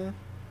 26th now?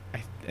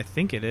 I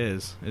think it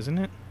is, isn't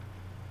it?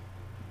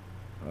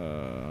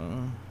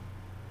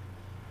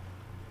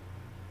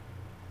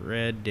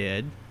 Red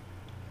Dead.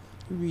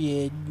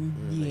 Red,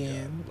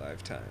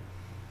 Lifetime.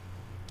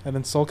 And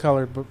then Soul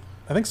Calibur, but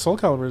I think Soul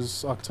Calibur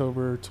is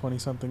October 20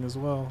 something as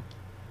well.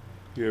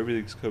 Yeah,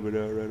 everything's coming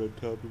out right on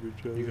top of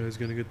each other. You guys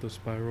gonna get the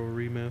Spyro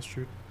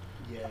remastered?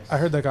 Yes. I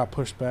heard that got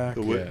pushed back.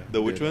 The, Yeah.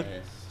 the which one?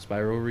 Yes.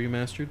 Spyro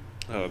remastered?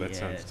 Oh, that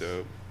sounds Yes.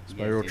 dope.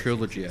 Spyro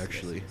Trilogy, yes,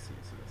 actually. Yes,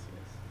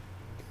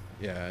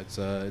 yes.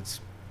 Yeah,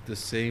 it's the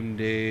same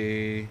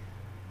day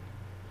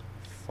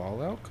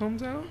Fallout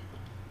comes out,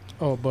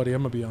 Oh, buddy,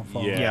 I'm gonna be on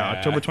Fallout. Yeah. Yeah,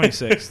 October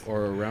 26th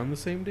or around the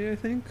same day, I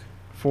think.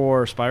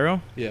 for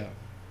Spyro. Yeah,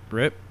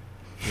 Rip.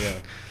 yeah.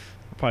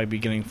 I'll probably be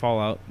getting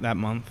Fallout that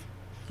month.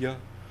 Yeah.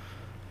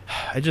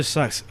 It just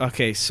sucks.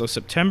 Okay, so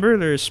September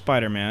there's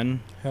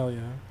Spider-Man, Hell yeah.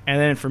 and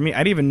then for me, I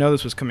didn't even know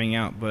this was coming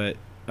out, but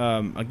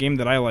a game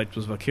that I liked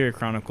was Valkyria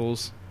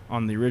Chronicles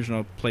on the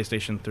original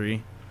PlayStation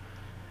 3.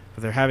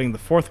 But they're having the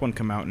fourth one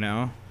come out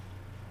now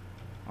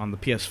on the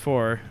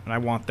PS4, and I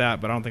want that,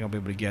 but I don't think I'll be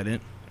able to get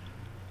it.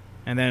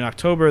 And then in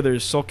October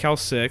there's Soul Cal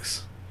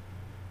 6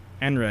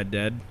 and Red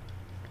Dead.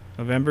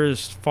 November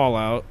is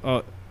Fallout.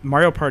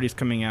 Mario Party's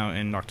coming out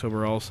in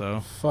October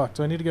also. Fuck,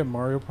 do I need to get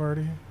Mario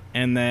Party?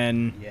 And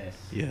then Yes.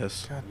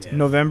 Yes. God Yes. damn.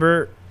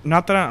 November.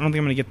 Not that I don't think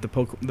I'm gonna get the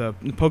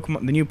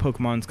Pokemon. The new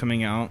Pokemon's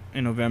coming out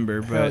in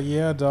November, Hell but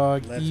yeah,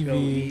 dog. Let's Eevee. go,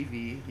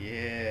 Eevee.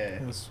 Yeah.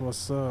 That's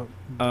what's up.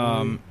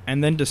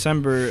 and then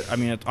December. I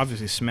mean, it's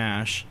obviously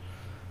Smash.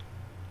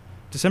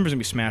 December's gonna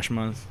be Smash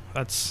month.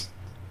 That's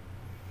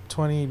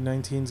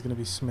 2019 is gonna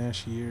be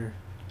Smash year.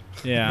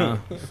 yeah.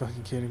 You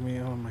fucking kidding me?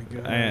 Oh my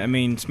god. I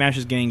mean, Smash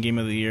is getting Game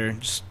of the Year.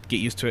 Just get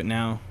used to it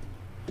now.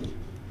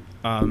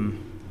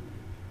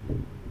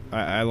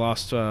 I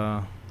lost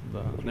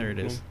there it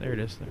is. There it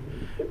is.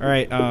 There. All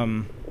right.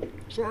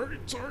 Sorry.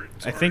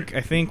 I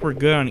think we're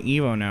good on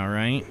Evo now,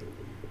 right?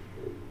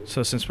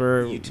 So since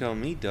You tell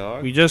me,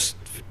 dog. we just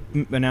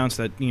announced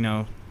that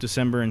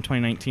December in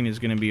 2019 is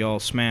going to be all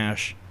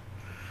Smash.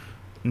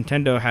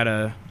 Nintendo had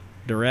a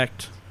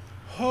direct.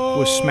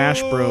 with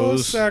Smash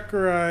Bros.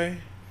 Sakurai.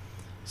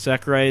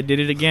 Sakurai did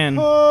it again.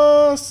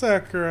 Oh,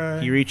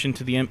 Sakurai. He reached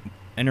into the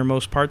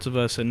innermost parts of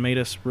us and made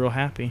us real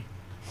happy.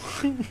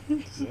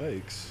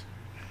 Yikes.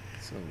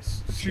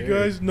 Sounds Did you scary.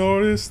 guys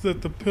notice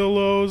that the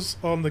pillows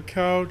on the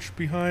couch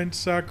behind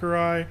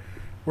Sakurai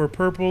were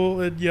purple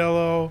and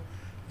yellow,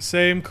 the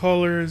same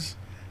colors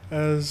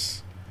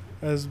as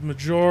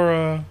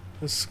Majora,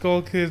 the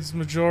Skull Kid's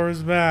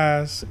Majora's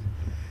Mask,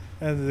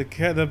 and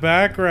the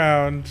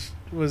background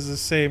was the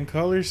same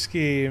color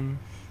scheme,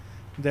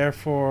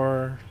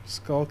 therefore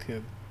Skull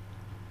Kid.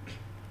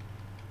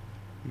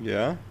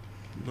 Yeah?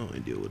 No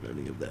idea what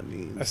any of that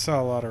means. I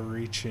saw a lot of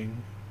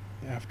reaching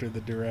after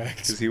the direct.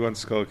 Because he wants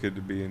Skull Kid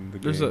to be in the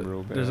game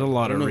real bad. There's a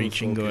lot I of don't know who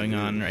reaching Skull going Kid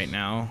on is. right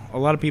now. A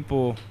lot of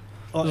people.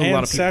 Well, There's a and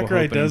lot of people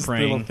Sakurai hoping and does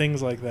little praying.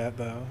 things like that,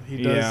 though. He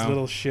does Yeah.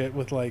 little shit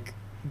with like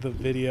the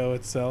video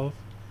itself,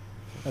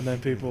 and then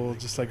people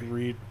just like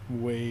read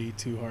way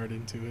too hard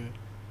into it.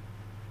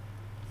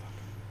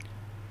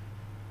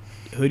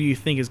 Who do you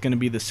think is going to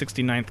be the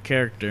 69th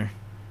character?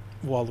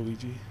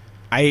 Waluigi.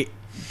 I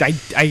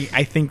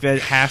think that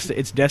has to.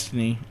 It's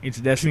Destiny. It's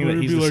Destiny People that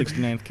are he's gonna the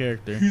be like, 69th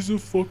character. He's a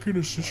fucking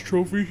assist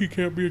trophy. He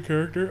can't be a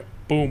character.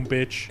 Boom,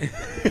 bitch.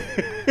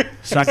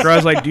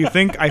 Sakurai's like, do you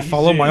think I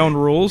follow my own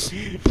rules?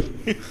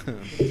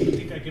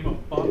 think I give a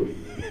fuck?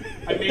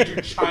 I made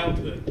your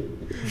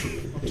childhood.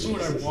 I'll do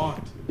what I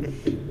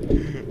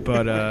want.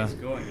 But What's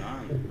going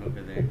on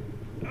over there?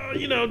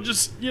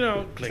 Just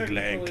Clink, technical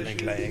clang, issues. clink,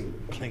 clang.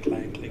 Clink,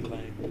 clang, clink,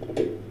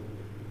 clang.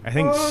 I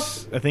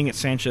think it's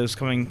Sanchez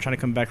trying to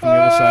come back from the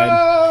other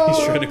side.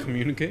 He's trying to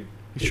communicate.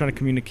 He's trying to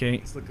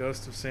communicate. It's the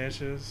ghost of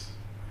Sanchez.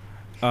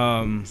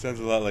 Sounds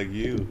a lot like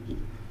you.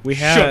 We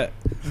had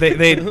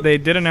they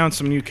did announce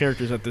some new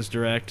characters at this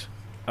direct.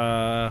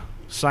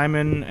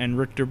 Simon and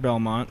Richter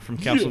Belmont from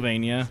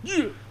Castlevania,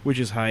 Yeah. which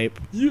is hype.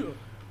 Yeah.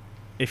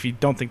 If you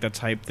don't think that's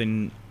hype,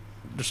 then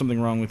there's something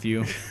wrong with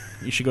you.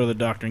 You should go to the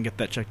doctor and get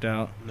that checked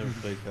out. Never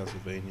played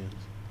Castlevania.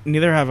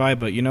 Neither have I,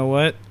 but you know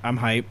what? I'm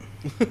hype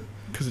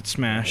because it's Yeah,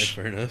 Smash.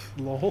 fair enough.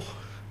 Lol.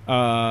 Uh,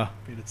 I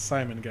mean, it's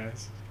Simon,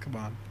 guys. Come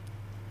on.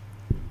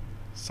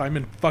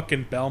 Simon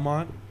fucking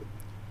Belmont.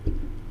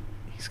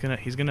 he's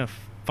gonna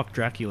fuck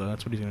Dracula.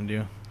 That's what he's gonna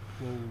do.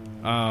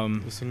 Whoa.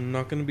 Listen, I'm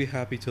not gonna be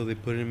happy till they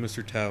put in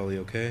Mr. Tally,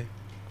 okay?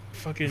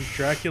 Fucking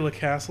Dracula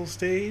Castle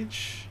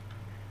stage.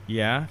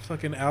 Yeah.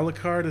 Fucking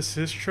Alucard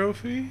assist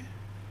trophy.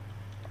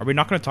 Are we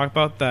not going to talk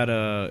about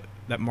that?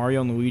 That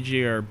Mario and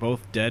Luigi are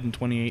both dead in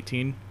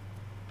 2018.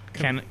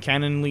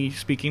 Canonly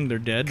speaking, they're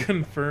dead.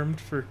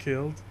 Confirmed for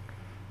killed.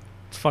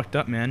 It's fucked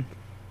up, man.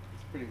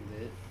 It's pretty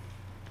lit.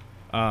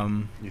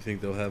 You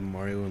think they'll have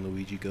Mario and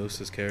Luigi Ghost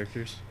as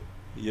characters?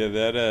 Yeah,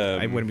 that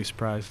I wouldn't be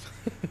surprised.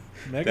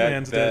 Mega That-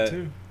 Man's that-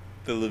 dead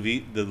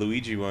too. the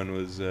Luigi one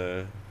was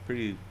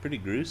pretty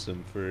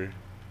gruesome for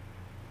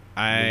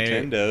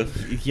Nintendo.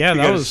 Yeah, He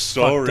that got was his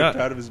soul fucked ripped up.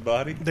 out of his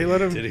body. They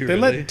let him. Did he They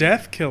really? let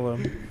Death kill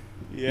him.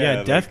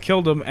 Yeah, Death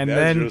killed him, and that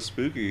was then real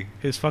spooky.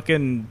 his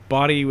fucking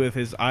body with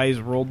his eyes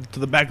rolled to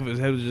the back of his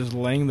head was just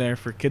laying there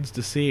for kids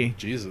to see.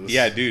 Jesus.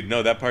 Yeah, dude.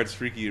 No, that part's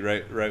freaky.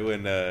 Right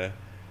when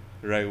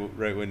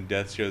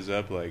Death shows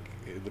up, like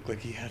it looked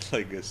like he had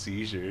like a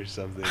seizure or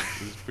something.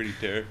 It was pretty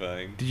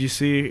terrifying. Did you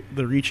see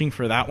the reaching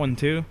for that one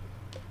too?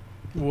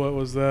 What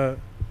was that?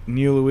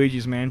 New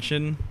Luigi's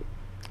Mansion,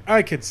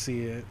 I could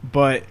see it.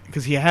 but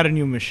because he had a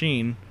new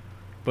machine,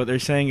 but they're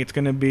saying it's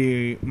gonna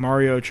be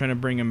Mario trying to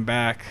bring him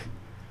back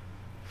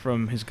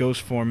from his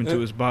ghost form into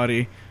his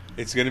body.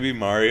 It's gonna be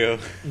Mario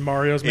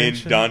Mario's in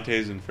Mansion.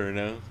 Dante's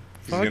Inferno.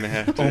 He's Fuck. gonna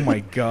have to Oh my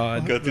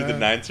god! go through the that.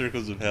 9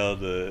 circles of hell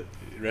to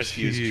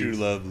rescue his Jeez. true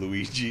love,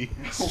 Luigi.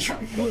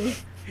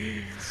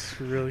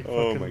 It's really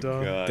Oh fucking my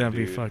dumb. god, That'd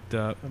be dude. fucked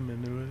up. I'm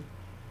into it.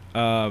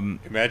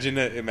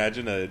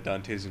 Imagine a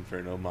Dante's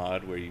Inferno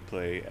mod where you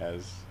play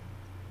as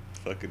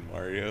fucking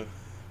Mario.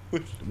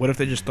 What if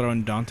they just throw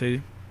in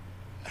Dante?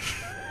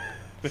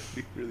 That'd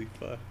be really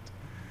fucked.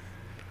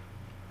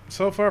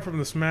 So far from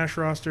the Smash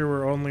roster,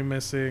 we're only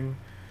missing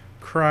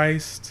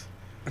Christ,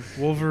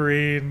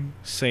 Wolverine,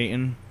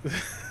 Satan.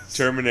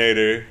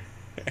 Terminator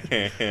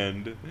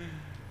and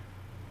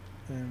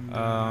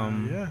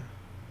and yeah.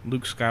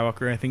 Luke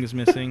Skywalker, I think, is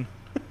missing.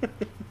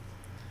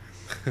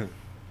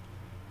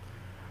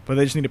 But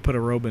they just need to put a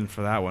robe in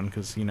for that one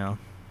because,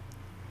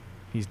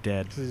 he's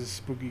dead. This is a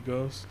spooky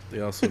ghost.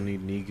 They also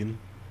need Negan.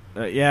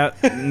 Yeah,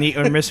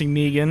 we're missing Oh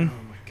Negan.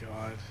 my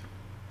god.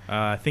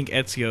 I think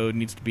Ezio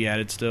needs to be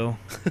added still.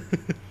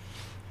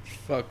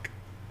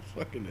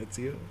 Fucking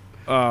Ezio.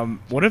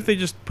 What if they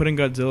just put in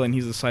Godzilla and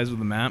he's the size of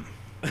the map?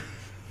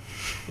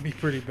 It'd be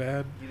pretty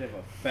bad. You'd have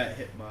a fat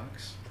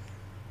hitbox.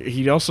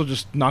 He'd also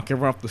just knock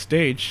everyone off the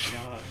stage.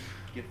 God,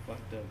 get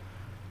fucked up.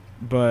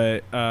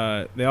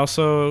 But they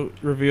also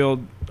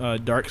revealed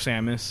Dark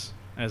Samus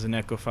as an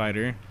Echo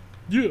Fighter.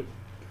 Yeah.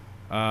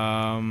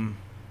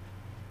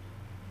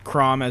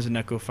 Crom as an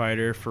Echo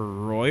Fighter for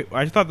Roy.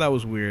 I thought that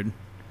was weird.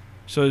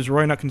 So is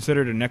Roy not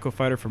considered an Echo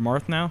Fighter for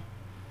Marth now?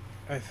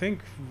 I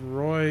think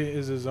Roy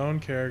is his own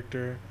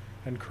character,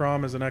 and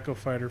Crom is an Echo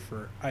Fighter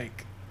for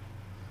Ike.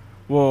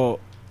 Well,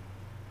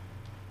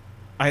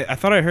 I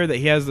thought I heard that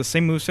he has the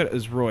same moveset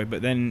as Roy,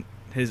 but then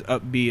his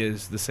up B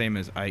is the same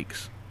as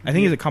Ike's. I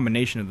think it's a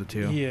combination of the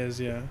two. He is,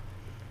 yeah.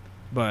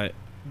 But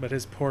But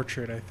his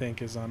portrait, I think,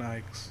 is on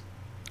Ike's.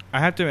 I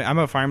have to admit, I'm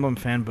a Fire Emblem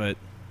fan, but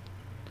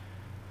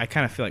I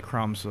kind of feel like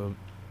Crom's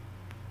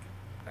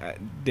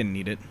didn't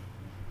need it.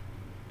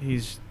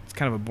 He's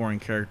kind of a boring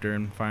character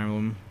in Fire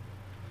Emblem.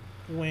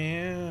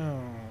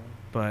 Wow.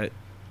 But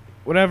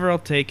whatever, I'll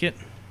take it.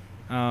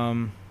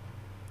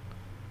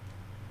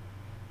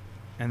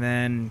 And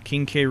then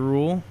King K.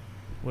 Rool,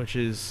 which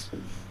is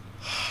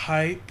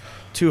Hype.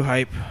 too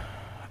hype.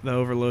 The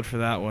overload for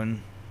that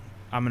one.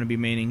 I'm gonna be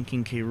maining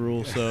King K.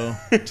 Rool, so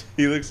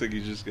he looks like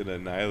he's just gonna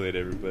annihilate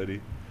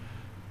everybody.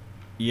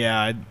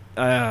 yeah.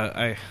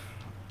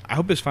 I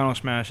hope his final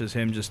smash is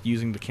him just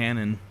using the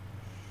cannon.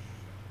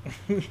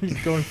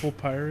 He's going full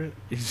pirate.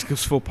 He just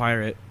goes full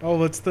pirate.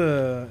 Oh, it's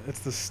the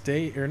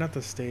stage, or not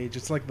the stage.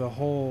 It's like the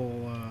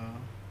whole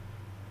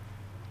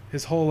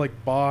his whole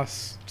like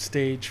boss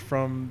stage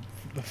from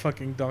the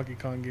fucking Donkey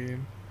Kong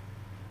game.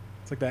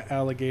 It's like that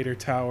alligator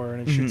tower,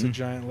 and it shoots a Mhm.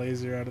 giant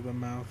laser out of the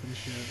mouth and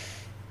shit.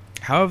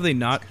 How have they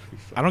not?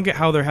 I don't get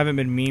how there haven't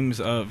been memes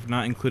of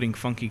not including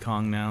Funky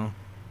Kong now.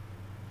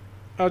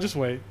 Oh, just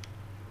wait.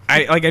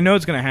 I know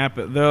it's gonna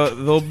happen.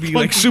 They'll be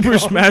like Funky Super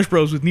Kong. Smash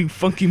Bros with new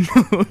funky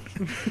mode.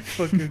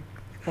 Fucking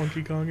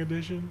Funky Kong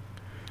edition.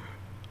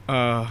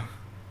 I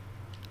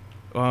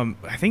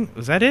think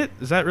was that it?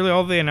 Is that really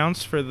all they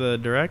announced for the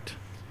direct?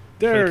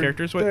 For the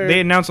characters? They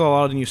announced a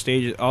lot of new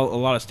stages. A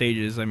lot of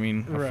stages. I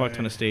mean, a fuck ton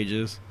Right. of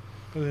stages.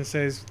 As it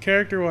says,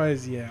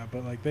 character-wise, yeah,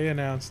 but like they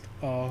announced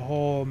a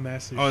whole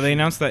message. Oh, they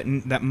announced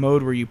that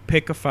mode where you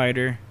pick a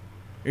fighter,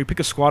 or you pick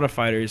a squad of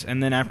fighters,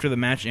 and then after the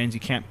match ends, you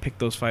can't pick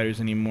those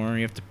fighters anymore.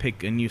 You have to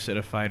pick a new set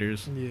of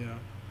fighters. Yeah.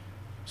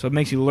 So it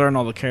makes you learn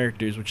all the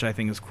characters, which I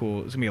think is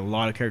cool. There's gonna be a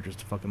lot of characters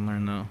to fucking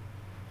learn, though.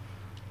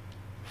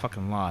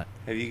 Fucking lot.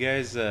 Have you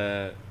guys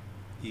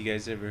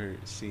ever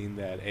seen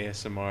that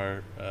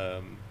ASMR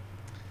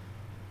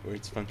where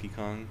it's Funky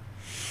Kong?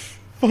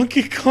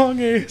 Funky Kong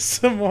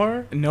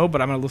ASMR. No,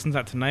 but I'm gonna listen to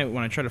that tonight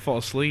when I try to fall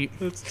asleep.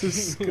 That's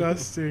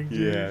disgusting.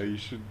 Dude. Yeah, you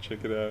should check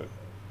it out.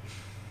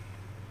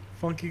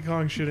 Funky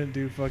Kong shouldn't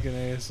do fucking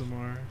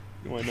ASMR.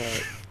 Why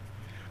not?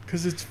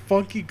 Because it's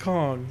Funky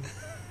Kong.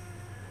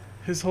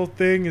 His whole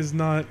thing is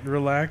not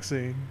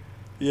relaxing.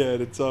 Yeah,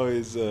 and it's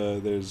always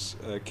there's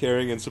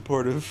caring and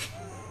supportive.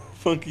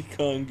 Funky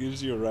Kong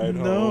gives you a ride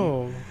home.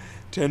 No.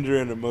 Tender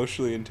and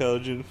emotionally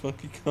intelligent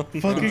Funky Kong.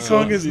 Funky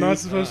Kong is not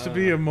supposed to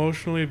be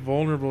emotionally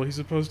vulnerable. He's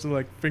supposed to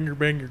like finger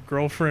bang your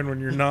girlfriend when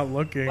you're not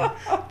looking.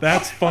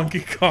 That's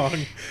Funky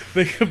Kong.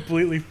 They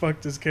completely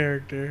fucked his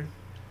character.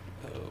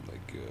 Oh my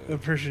god.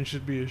 That person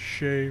should be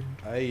ashamed.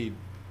 I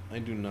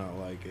do not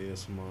like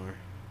ASMR.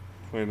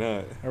 Why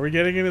not? Are we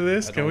getting into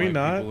this? I Can don't we like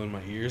not? people in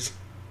my ears.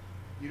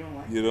 You don't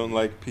like? You don't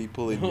like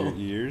people in your No.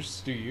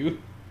 ears? Do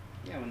you?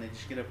 Yeah, when they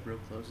just get up real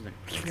close and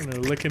like, You know,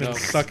 licking No, and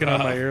sucking on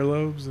my stop.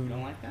 earlobes you and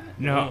don't like that?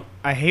 No, No.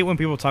 I hate when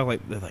people talk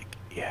like they're like,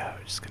 yeah,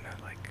 we're just gonna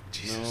like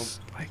Jesus,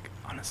 like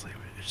honestly,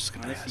 we're just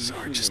gonna. Honestly, so you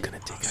we're need just to-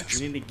 gonna take out You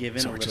your. need to give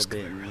in So a we're little just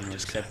bit gonna, and you know, we're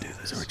just gonna accept do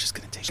it. this. So we're just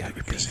gonna take out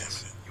your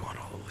penis. You want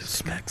all the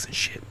smacks and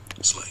shit.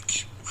 It's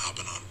like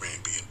hopping on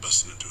Rambi and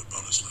busting into a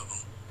bonus level.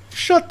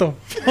 shut the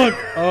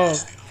fuck up.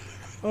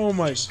 Oh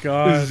my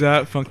god. Is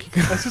that Funky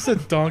Kong? That's just a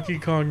Donkey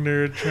Kong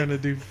nerd trying to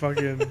do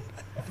fucking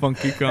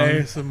Funky Kong.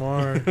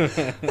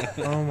 ASMR.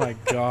 Oh my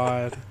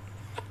god.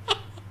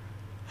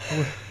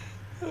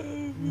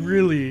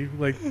 Really,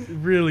 like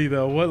really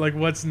though.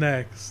 What's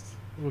next?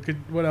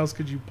 What else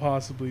could you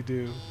possibly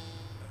do?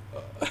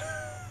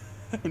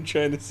 I'm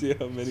trying to see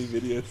how many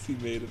videos he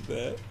made of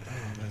that. Oh,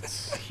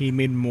 that's He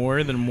made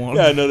more than one.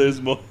 Yeah, I know there's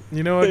more.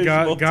 You know what? There's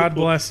God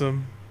multiple. bless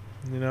him.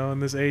 You know, in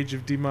this age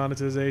of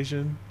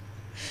demonetization,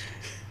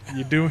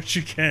 you do what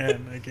you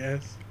can, I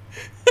guess.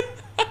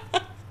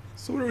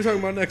 So what are we talking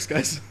about next,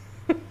 guys?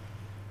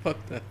 Fuck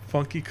that.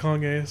 Funky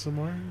Kong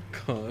ASMR.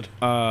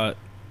 God.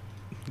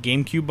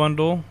 GameCube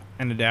bundle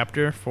and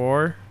adapter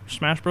for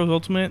Smash Bros.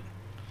 Ultimate.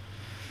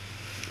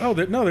 Oh,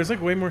 there's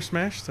like way more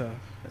Smash stuff.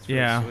 That's for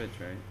Yeah. the Switch,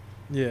 right?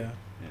 Yeah,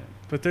 Yeah.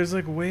 but there's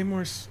like way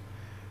more.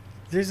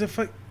 There's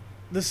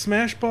the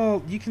Smash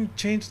Ball. You can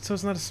change it so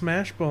it's not a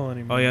Smash Ball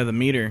anymore. Oh yeah, the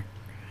meter.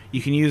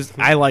 You can use.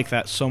 I like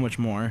that so much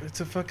more. It's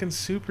a fucking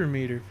super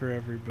meter for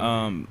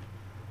everybody.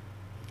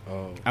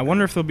 Oh. I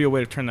wonder if there'll be a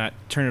way to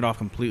turn it off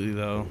completely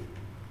though,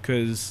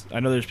 because I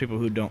know there's people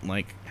who don't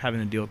like having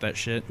to deal with that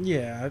shit.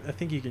 Yeah, I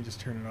think you can just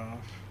turn it off.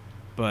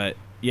 But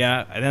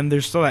yeah, and then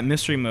there's still that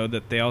mystery mode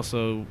that they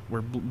also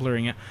were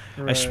blurring out.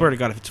 I swear to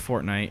God, if it's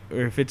Fortnite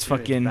or if it's Dude,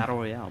 fucking Battle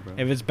Royale, bro.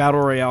 if it's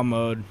Battle Royale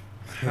mode.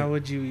 How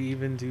would you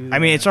even do that? I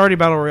mean, it's already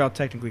Battle Royale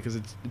technically because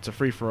it's a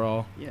free for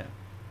all. Yeah.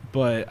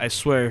 But I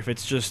swear, if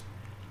it's just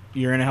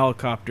you're in a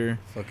helicopter,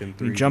 Fucking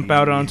you 3D. jump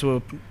out onto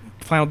a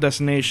Final Where we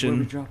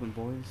Destination. dropping,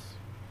 boys?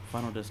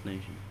 Final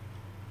Destination.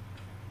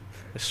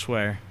 I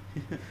swear.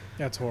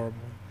 That's horrible.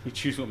 You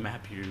choose what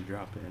map you're gonna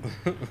drop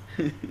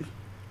in.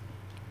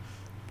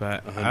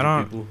 But 100 I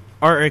don't. people.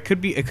 Or it could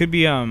be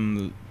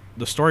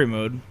the story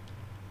mode.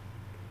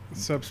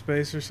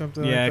 Subspace or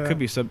something. Yeah, like it that? could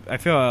be sub. I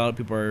feel a lot of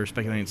people are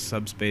speculating it's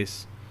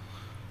subspace,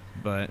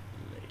 but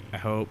I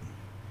hope.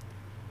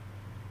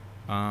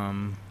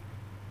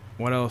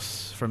 What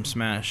else from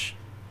Smash?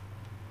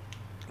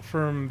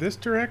 From this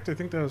direct, I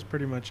think that was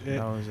pretty much it.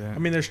 That was it. I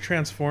mean, there's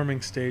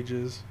transforming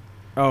stages.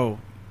 oh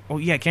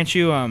yeah. Can't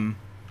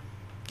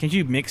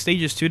you mix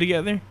stages two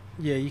together?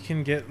 Yeah, you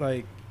can get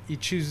like you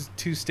choose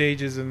two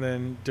stages, and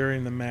then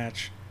during the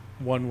match,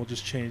 one will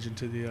just change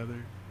into the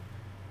other.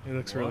 It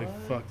looks really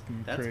What?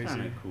 fucking That's crazy.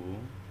 kind of cool.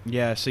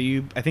 Yeah. So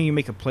I think you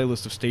make a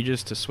playlist of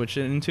stages to switch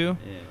it into,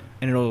 Yeah.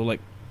 and it'll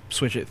like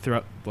switch it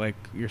throughout like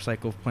your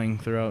cycle of playing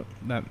throughout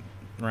that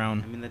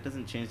round. I mean, that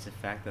doesn't change the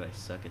fact that I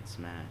suck at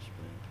Smash,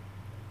 but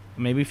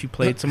Maybe if you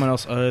played someone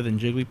else other than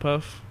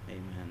Jigglypuff, hey,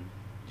 man,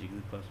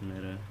 Jigglypuff's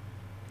meta.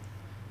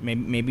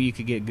 maybe you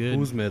could get good.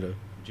 Who's meta?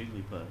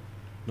 Jigglypuff.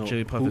 No,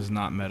 Jigglypuff is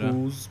not meta.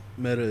 Whose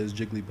meta is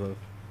Jigglypuff?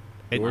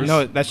 Yours?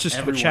 No, that's just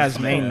what Everyone's Chaz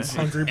meta. mains.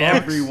 Hungry Box?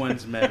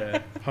 Everyone's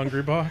meta.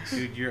 Hungry Box.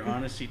 Dude, you're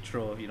honestly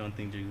troll if you don't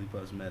think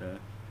Jigglypuff's meta.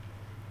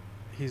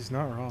 He's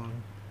not wrong.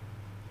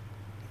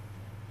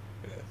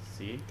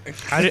 See?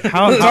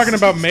 I'm talking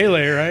about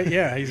Melee, right?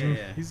 Yeah,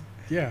 Yeah.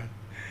 yeah.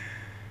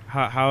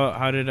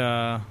 How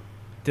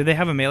did they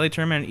have a melee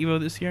tournament at Evo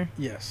this year?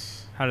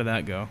 Yes. How did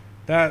that go?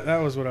 That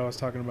was what I was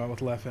talking about with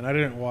Leffen. I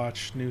didn't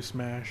watch New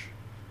Smash.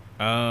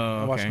 Oh,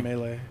 I watched okay.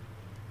 Melee.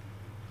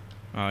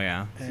 Oh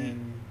yeah.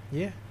 And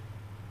yeah.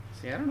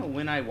 See, I don't know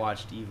when I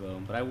watched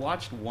Evo, but I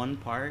watched one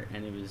part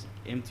and it was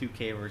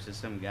M2K versus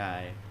some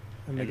guy.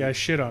 And the And- guy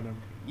shit on him.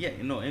 Yeah,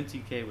 no,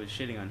 M2K was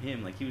shitting on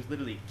him. Like, he was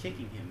literally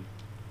kicking him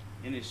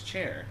in his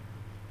chair.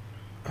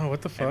 Oh,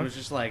 what the And it fuck? was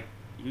just like,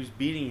 he was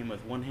beating him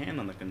with one hand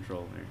on the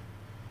controller.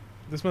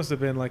 This must have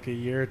been like a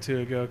year or two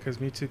ago because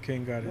Mewtwo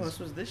King got No, his. this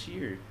was this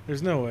year.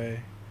 There's no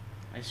way.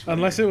 I swear.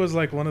 Unless it was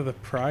like one of the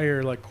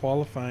prior like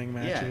qualifying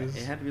matches.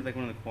 Yeah, it had to be like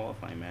one of the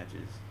qualifying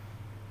matches.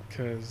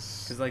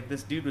 Because. Because, like,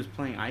 this dude was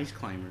playing Ice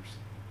Climbers.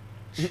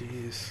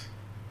 Jeez.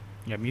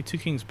 Yeah, Mewtwo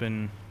King's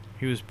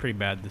he was pretty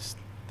bad this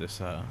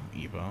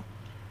Evo.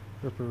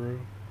 Ripperoo.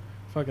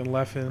 Fucking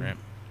Leffen. Right.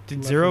 Did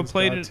Leffen's Zero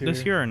play god it this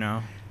tier. year or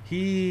no?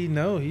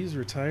 He's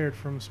retired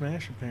from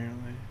Smash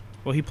apparently.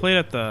 Well, he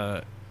played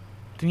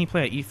didn't he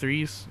play at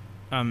E3's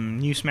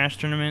New Smash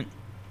tournament?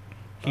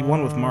 He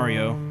won with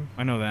Mario. Um,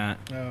 I know that.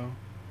 Oh.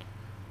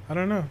 I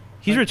don't know.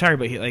 He's I- retired,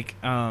 but he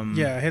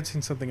Yeah, I had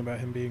seen something about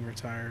him being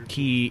retired.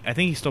 I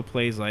think he still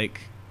plays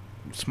like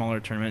smaller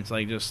tournaments,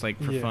 like just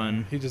like for Yeah,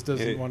 fun. He just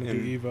doesn't And- want to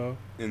and- do Evo.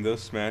 In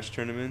those Smash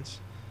tournaments,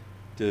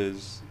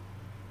 does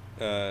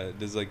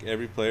like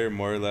every player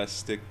more or less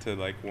stick to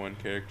like one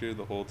character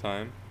the whole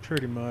time,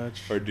 Pretty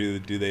much. or do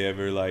they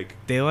ever like,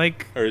 They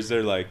like or is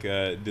there like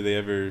do they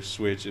ever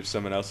switch if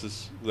someone else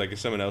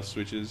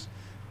switches?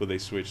 Will they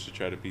switch to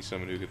try to be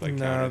someone who could like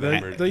No, counter they-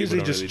 them? Or they people usually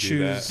don't just really do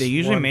choose- that? they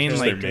usually one main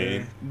Just like their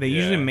main. they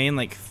usually Yeah. main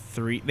like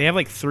three. They have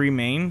like three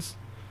mains.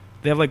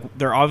 They have like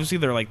they're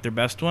like their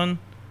best one,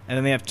 and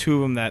then they have two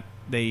of them that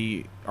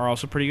they are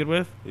also pretty good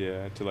with,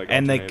 Yeah, to like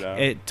and alternate like out.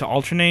 it to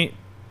alternate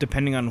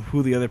depending on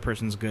who the other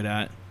person's good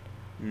at.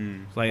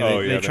 Mm. Like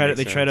Oh, they yeah, that try to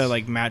makes try to sense.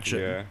 like match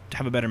it, Yeah.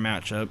 have a better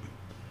matchup.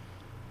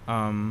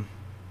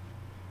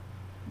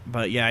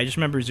 But yeah, I just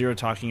remember Zero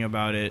talking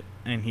about it,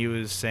 and he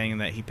was saying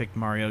that he picked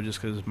Mario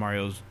just because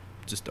Mario's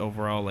just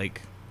overall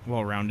like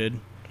well rounded.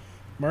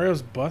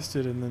 Mario's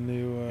busted in the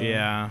new.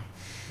 Yeah,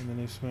 In the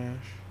new Smash.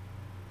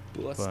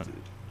 Busted.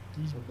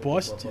 He's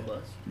busted.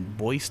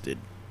 boisted.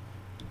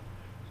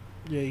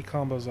 Yeah, he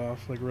combos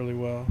off like really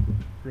well,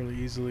 really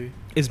easily.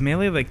 Is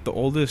Melee like the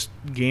oldest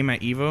game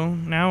at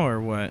Evo now,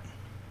 or what?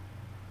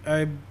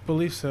 I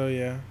believe so.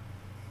 Yeah.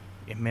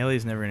 Yeah,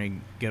 Melee's never gonna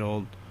get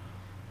old.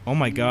 Oh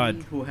my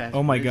god, Who has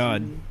Oh my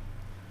God.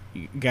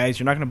 risen? guys,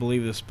 you're not gonna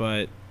believe this,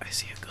 but I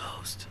see a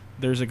ghost.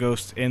 There's a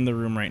ghost in the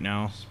room right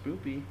now.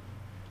 Spoopy.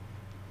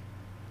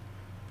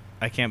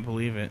 I can't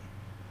believe it.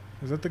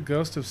 Is that the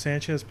ghost of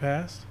Sanchez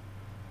Past?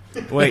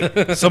 Wait,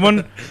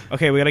 someone.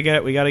 Okay, we gotta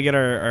get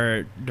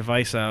our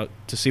device out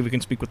to see if we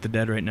can speak with the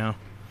dead right now.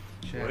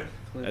 Check. Click.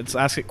 Let's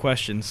ask it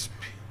questions.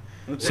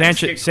 Let's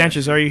ask it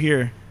Sanchez, are you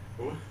here?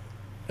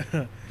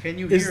 Can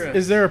you hear us?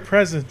 Is there a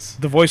presence?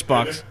 The voice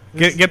box.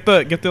 Get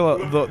the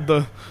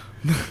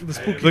The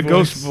spooky the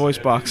ghost voice. voice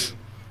box.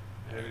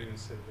 I haven't even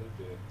said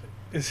that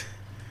yet.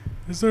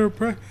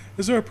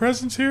 Is there a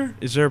presence here?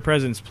 Is there a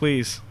presence,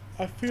 please?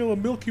 I feel a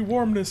milky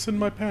warmness in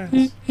my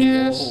pants.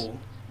 Yes, Oh.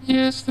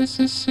 yes, this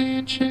is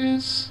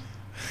Sanchez.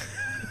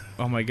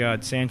 Oh my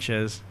God,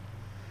 Sanchez.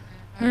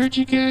 I heard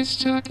you guys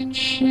talking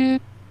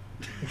shit.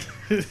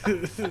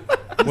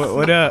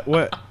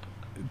 What?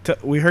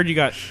 We heard you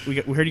got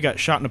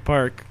shot in the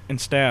park and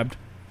stabbed.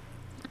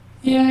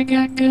 Yeah, I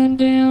got gunned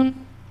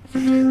down for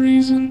no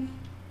reason.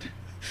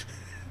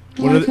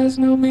 What Life are- has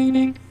no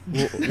meaning.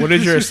 What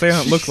did your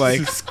assailant look like?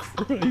 Jesus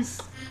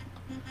Christ.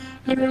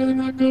 I'd rather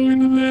not go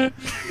into that.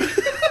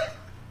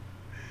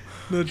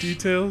 No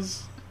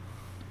details.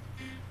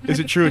 Is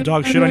it true a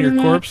dog shit on your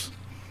corpse?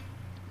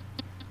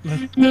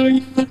 No,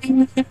 you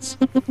fucking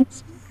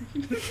assholes.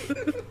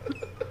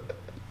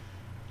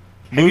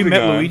 Have you Moving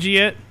met on. Luigi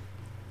yet?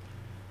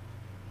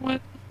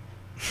 What?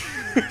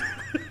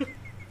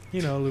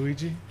 You know,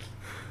 Luigi.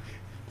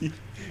 You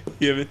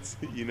haven't,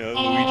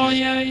 Oh, Luigi.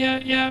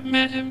 yeah.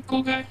 Met him.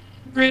 Cool guy.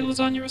 Great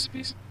lasagna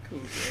recipes. Cool.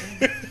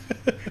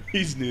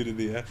 He's new to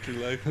the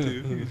afterlife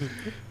too.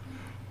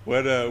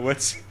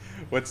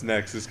 What's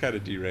next? It's kind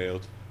of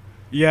derailed.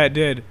 Yeah, it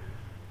did.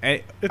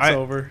 It's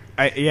over.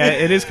 Yeah,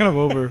 it is kind of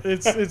over.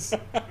 It's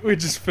we're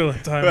just filling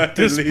time But at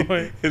this at,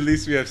 point. at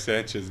least we have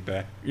Sanchez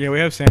back Yeah, we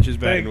have Sanchez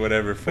back. Thank- in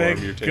whatever form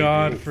Thank you're taking.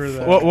 God for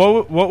that.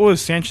 What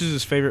was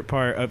Sanchez's favorite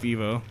part of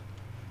Evo?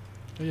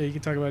 Yeah, you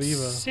can talk about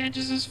Evo.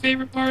 Sanchez's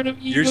favorite part of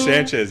Evo. You're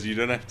Sanchez. You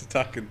don't have to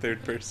talk in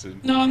third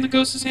person. No, I'm the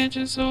ghost of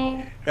Sanchez, so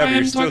Yeah, I but am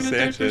you're still talking in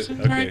third Sanchez.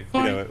 person. Okay, Alright, you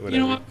fine. know what, You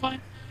know whatever. what?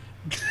 Fine.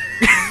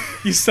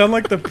 You sound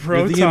like the You're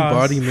Protoss. the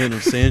embodiment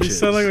of You Sanchez.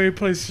 sound like when you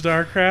play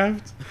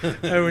StarCraft,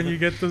 and when you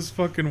get those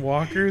fucking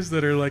walkers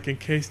that are like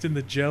encased in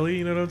the jelly.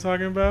 You know what I'm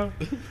talking about?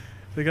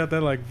 They got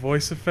that like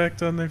voice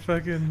effect on their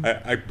fucking.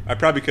 I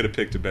probably could have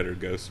picked a better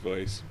ghost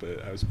voice,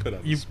 but I was put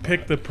on. You the spot.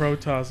 picked the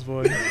Protoss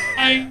voice.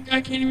 I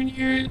can't even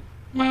hear it.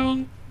 My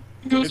own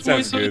ghost It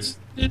sounds voice, so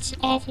good. it's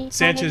awful.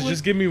 Sanchez, probably.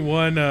 just give me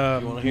one.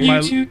 wanna hear You My,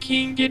 two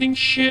King getting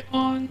shit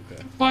on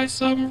by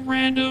some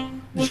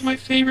random was my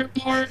favorite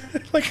part.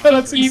 like how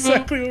that's Evo.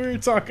 exactly what we were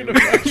talking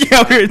about.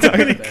 Yeah, we were And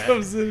talking. he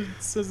comes in and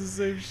says the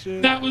same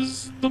shit. That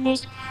was the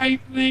most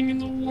hype thing in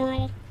the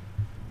world.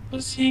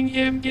 Was seeing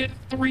him get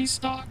 3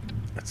 stocked.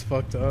 That's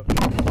fucked up.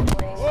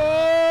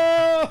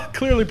 Oh,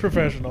 clearly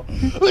professional.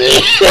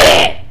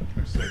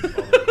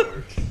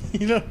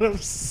 You know what I'm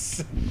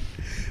saying?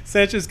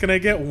 Sanchez, can I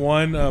get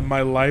one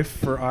My Life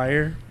for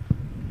Ire?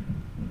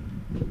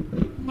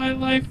 My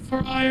life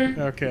for ire.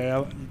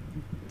 Okay,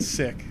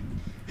 sick.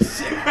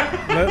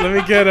 Let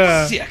me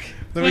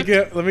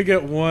get let me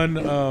get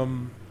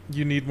one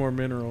You Need More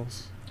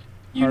Minerals.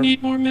 You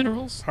need more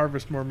minerals.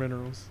 Harvest more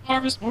minerals.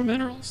 Harvest more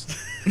minerals.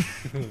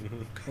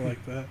 I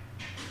like that.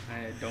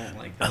 I don't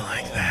like that. I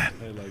like that.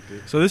 I liked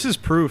it. So this is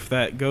proof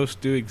that ghosts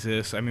do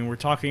exist. I mean,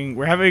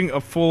 we're having a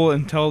full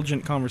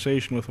intelligent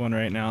conversation with one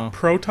right now.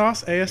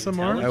 Protoss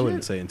ASMR? I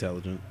wouldn't say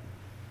intelligent.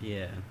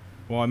 Yeah.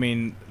 Well, I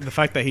mean, the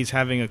fact that he's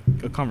having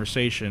a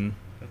conversation,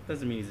 That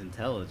doesn't mean he's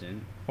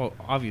intelligent. well,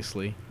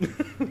 obviously,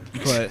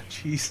 but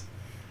Jeez.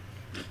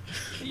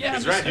 Yeah,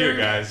 He's right here, Mr.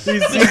 guys.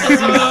 He's,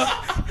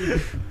 This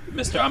is,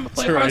 Mister, I'm gonna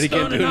play It's alright, he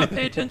can't Hearthstone and do not anything.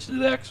 pay attention to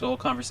the actual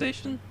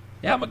conversation.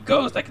 Yeah, I'm a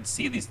ghost. I can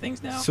see these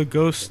things now. So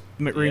ghosts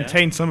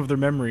retain some of their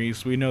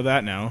memories. We know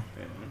that now.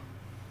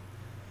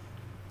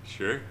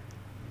 Sure.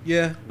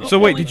 Yeah. The So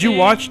wait, only did you thing-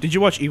 watch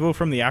Evo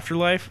from the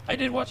Afterlife? I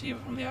did watch Eva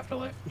from the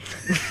Afterlife.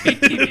 Big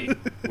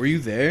TV. Were you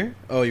there?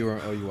 Oh, you were.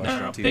 Oh, you watched No, it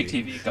no, on TV. big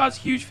TV. God's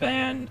huge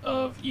fan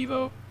of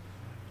Evo.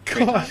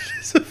 God,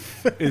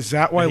 Is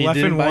that why And he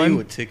didn't Leffen buy you a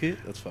won? ticket?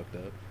 That's fucked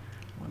up.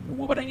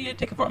 What would I need to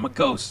take it for? I'm a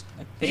ghost.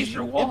 I phase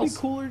through It'd walls. be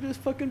cooler to just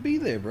fucking be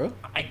there, bro.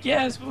 I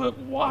guess, but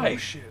why? oh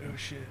shit!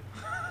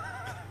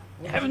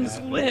 Heaven's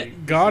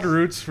lit. God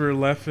roots for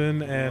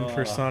Leffen and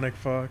for Sonic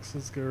Fox.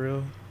 Let's go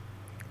real.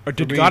 Or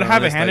did being God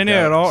have a honest, hand I in it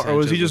thought at all, or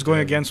was he Sanchez just was going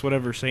dead. against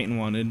whatever Satan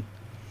wanted?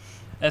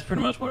 That's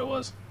pretty much what it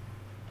was.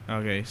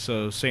 Okay,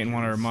 so Satan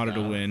wanted Armada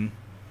to win.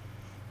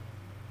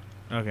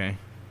 Okay.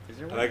 Is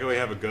there I one? like how we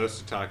have a ghost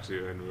to talk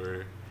to, and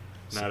we're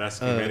not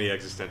asking any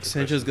existential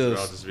Sanchez questions. We're goes-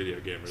 all just video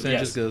gamers.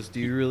 Sanchez Yes. goes, do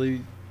you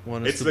really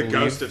want us It's to the believe?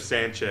 ghost of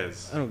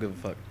Sanchez. I don't give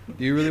a fuck.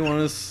 Do you really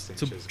want us to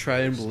Sanchez try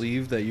and ghost.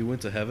 believe that you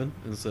went to heaven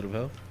instead of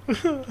hell?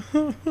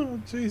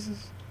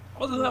 Jesus. I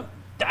wasn't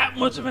that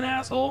much of an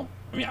asshole.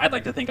 I mean, I'd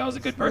like to think I was a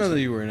good Not that person.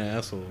 you were an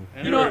asshole.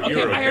 You know, You okay,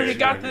 were I okay. already You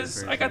got were a good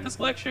this. I got person. this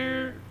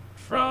lecture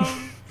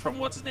from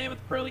what's his name at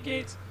the pearly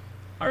gates.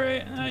 All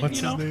right, What's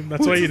you know, his name?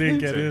 That's why you didn't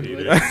get Saint in.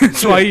 Peter.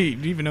 That's why you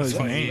didn't even know his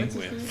That's why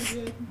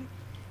name.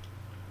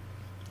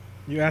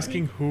 you You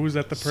asking who's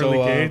at the So, pearly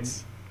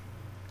gates?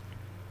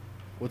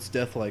 What's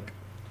death like?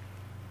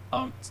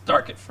 it's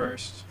dark at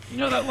first. You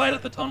know that light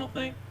at the tunnel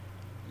thing?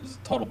 This is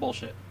total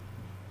bullshit.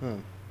 Huh.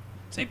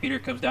 St. Peter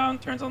comes down,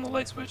 turns on the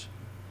light switch.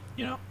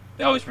 You know,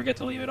 they always forget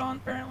to leave it on,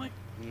 apparently.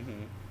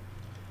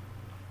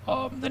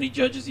 Then he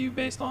judges you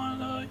based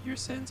on your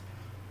sins.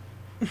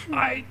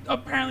 I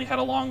apparently had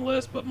a long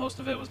list, but most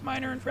of it was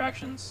minor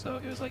infractions. So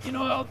he was like, you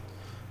know what, I'll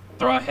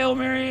throw a Hail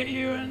Mary at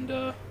you and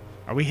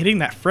Are we hitting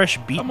that fresh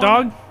beat, Come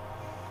on. dog?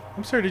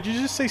 I'm sorry. Did you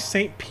just say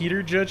Saint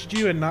Peter judged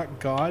you and not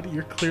God?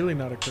 You're clearly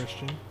not a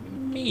Christian.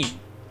 me.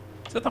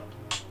 He's at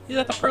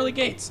the pearly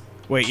gates.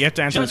 Wait, you have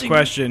to answer this Judging-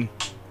 question.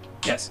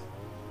 Yes.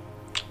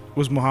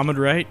 Was Muhammad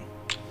right?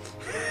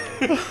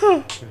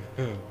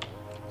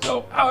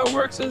 So how it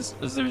works is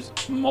there's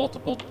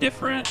multiple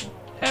different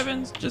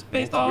heavens just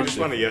based We on just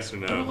want a yes or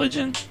the no.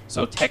 religion.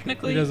 So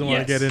technically, He doesn't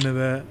want to yes. get into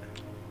that.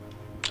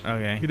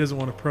 Okay. He doesn't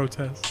want to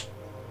protest.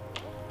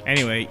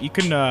 Anyway, you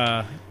can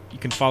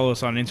follow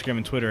us on Instagram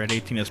and Twitter at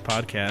 18s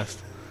Podcast.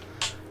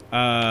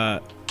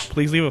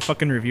 Please leave a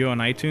fucking review on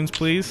iTunes,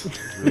 please.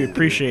 We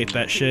appreciate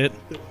that shit.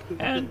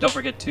 And don't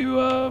forget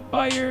to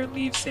buy your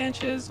Leave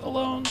Sanchez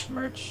Alone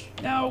merch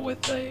now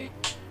with a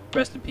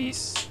Rest in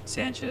Peace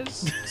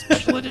Sanchez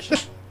special edition.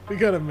 We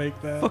gotta make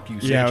that. Fuck you,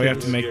 Yeah, we have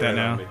Sanchez. to make Get that right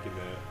on now. making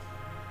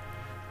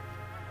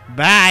that.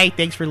 Bye.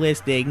 Thanks for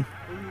listening.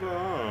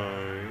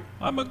 Bye.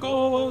 I'm a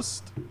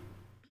ghost.